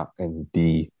Maguire went out and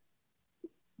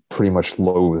pretty much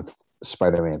loathed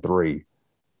Spider-Man 3,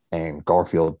 and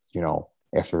Garfield,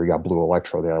 after he got Blue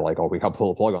Electro, they're like, oh, we got to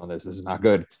pull a plug on this. This is not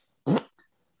good. He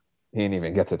didn't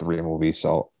even get to 3 movies.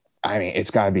 So, I mean,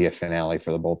 it's got to be a finale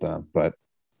for the both of them. But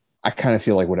I kind of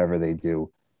feel like whatever they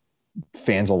do,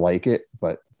 fans will like it,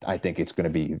 but I think it's going to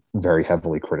be very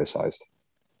heavily criticized.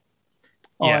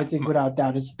 Oh, yeah. I think without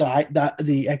doubt, it's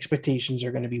the expectations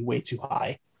are going to be way too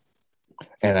high.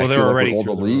 And I feel like with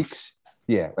all the leaks,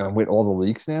 and with all the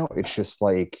leaks now, it's just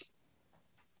like,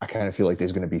 I kind of feel like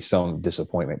there's going to be some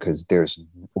disappointment because there's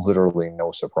literally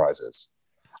no surprises.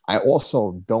 I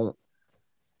also don't.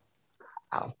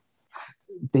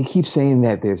 They keep saying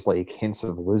that there's like hints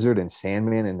of Lizard and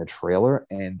Sandman in the trailer,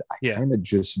 and I kind of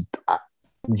just.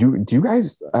 Do you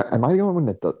guys? Am I the only one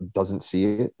that doesn't see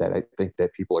it? That I think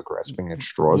that people are grasping at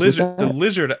straws. The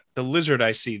lizard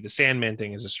I see. The Sandman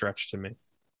thing is a stretch to me.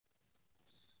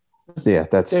 Yeah,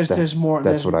 that's more.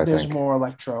 That's what I think. There's more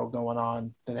Electro going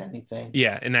on than anything.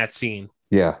 Yeah, in that scene.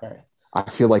 Yeah, right. I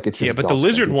feel like it's just but the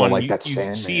lizard one, like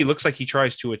you see, it looks like he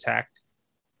tries to attack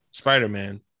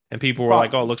Spider-Man, and people were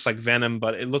like, "Oh, it looks like Venom,"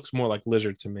 but it looks more like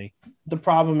Lizard to me. The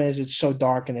problem is it's so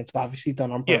dark, and it's obviously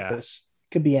done on purpose.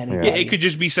 It could be anything. Yeah, it could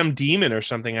just be some demon or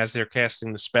something as they're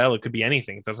casting the spell. It could be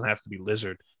anything. It doesn't have to be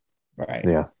Lizard. Right.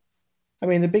 Yeah. I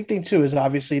mean, the big thing too is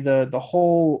obviously the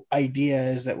whole idea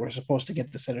is that we're supposed to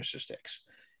get the Sinister Six.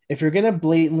 If you're going to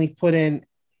blatantly put in,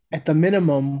 at the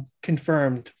minimum,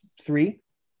 confirmed 3,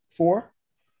 4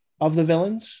 of the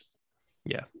villains,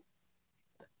 you're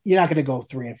not going to go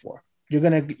 3 and 4. You're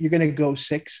gonna go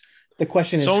 6. The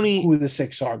question is who the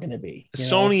 6 are going to be.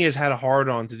 Sony has had a hard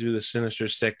on to do the Sinister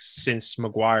Six since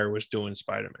Maguire was doing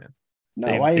Spider-Man.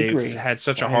 I agree. They've had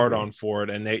such a hard on for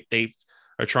it, and they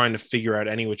are trying to figure out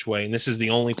any which way, and this is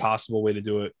the only possible way to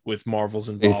do it with Marvel's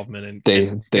involvement. They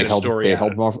held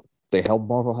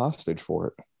Marvel hostage for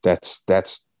it.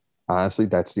 That's honestly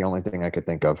the only thing I could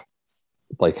think of,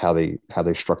 like how they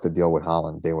struck the deal with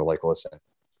Holland. They were like, listen,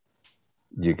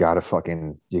 you gotta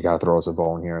throw us a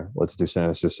bone here. Let's do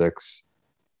Sinister Six.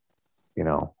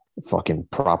 Fucking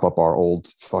prop up our old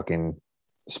fucking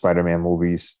Spider-Man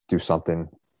movies. Do something.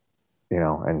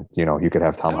 And you could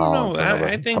have Tom Holland.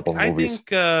 I think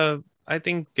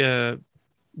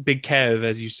Big Kev,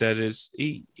 as you said,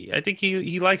 I think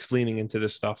he likes leaning into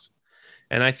this stuff,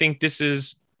 and I think this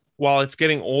is, while it's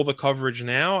getting all the coverage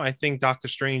now, I think Doctor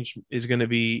Strange is going to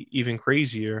be even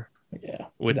crazier. Yeah,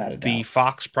 with the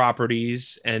Fox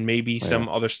properties and maybe some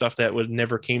other stuff that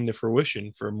never came to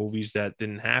fruition for movies that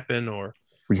didn't happen. Or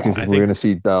we're going to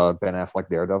see Ben Affleck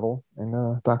Daredevil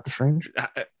in Doctor Strange.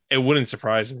 It wouldn't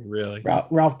surprise me, really.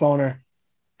 Ralph Boner.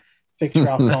 Fix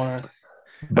Ralph Boner.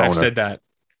 I've said that.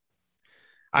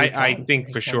 I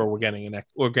think for sure we're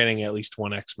getting at least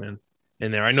one X-Men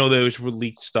in there. I know those were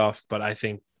leaked stuff, but I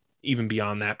think even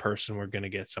beyond that person, we're going to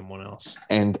get someone else.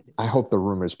 And I hope the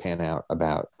rumors pan out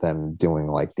about them doing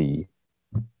like the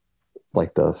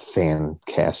fan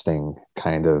casting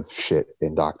kind of shit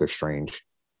in Doctor Strange,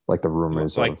 like the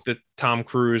rumors like the Tom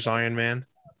Cruise Iron Man.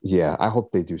 Yeah, I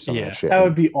hope they do some of that shit. That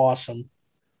would be awesome.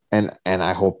 And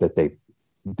I hope that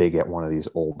they get one of these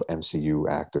old MCU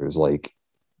actors like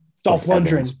Dolph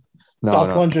Lundgren. Dolph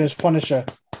Lundgren is Punisher.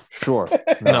 Sure.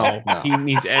 No. He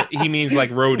means like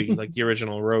Rhodey, like the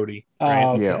original Rhodey.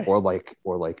 Right? Yeah, or like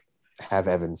have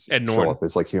Evans Ed show up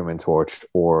as like Human Torch,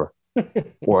 or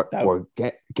or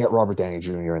get Robert Downey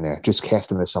Jr. in there. Just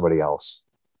cast him as somebody else.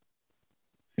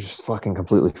 Just fucking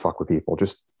completely fuck with people.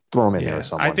 Just throw him in there as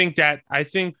someone.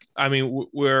 I mean,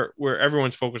 where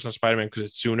everyone's focused on Spider-Man because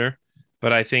it's sooner,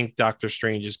 but I think Doctor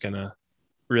Strange is gonna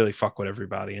really fuck with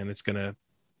everybody, and it's gonna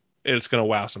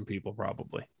wow some people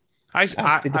probably.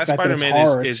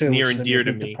 Spider-Man is near and dear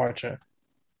to me. Departure.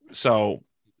 So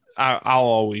I'll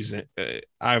always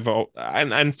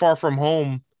and Far From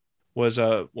Home was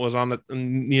on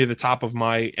near the top of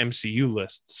my MCU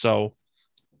list. So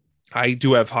I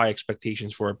do have high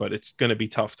expectations for it, but it's going to be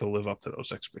tough to live up to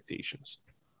those expectations.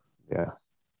 Yeah.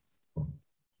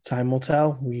 Time will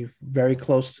tell. We're very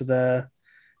close to the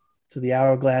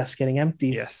hourglass getting empty.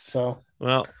 Yes. So,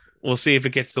 well, we'll see if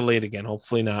it gets delayed again.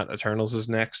 Hopefully not. Eternals is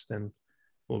next, and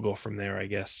we'll go from there, I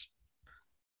guess.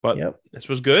 But This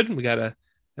was good. We got a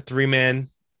 3-man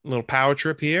little power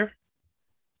trip here.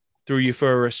 Threw you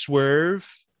for a swerve.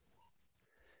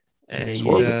 And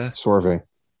swerving.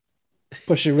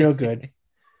 Push it real good.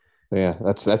 Yeah,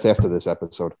 that's after this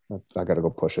episode. I got to go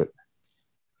push it.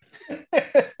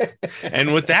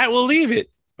 And with that, we'll leave it.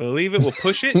 We'll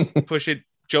push it. Push it.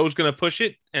 Joe's going to push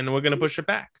it, and we're going to push it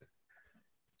back.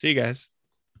 See you guys.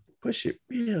 Push it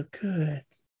real good.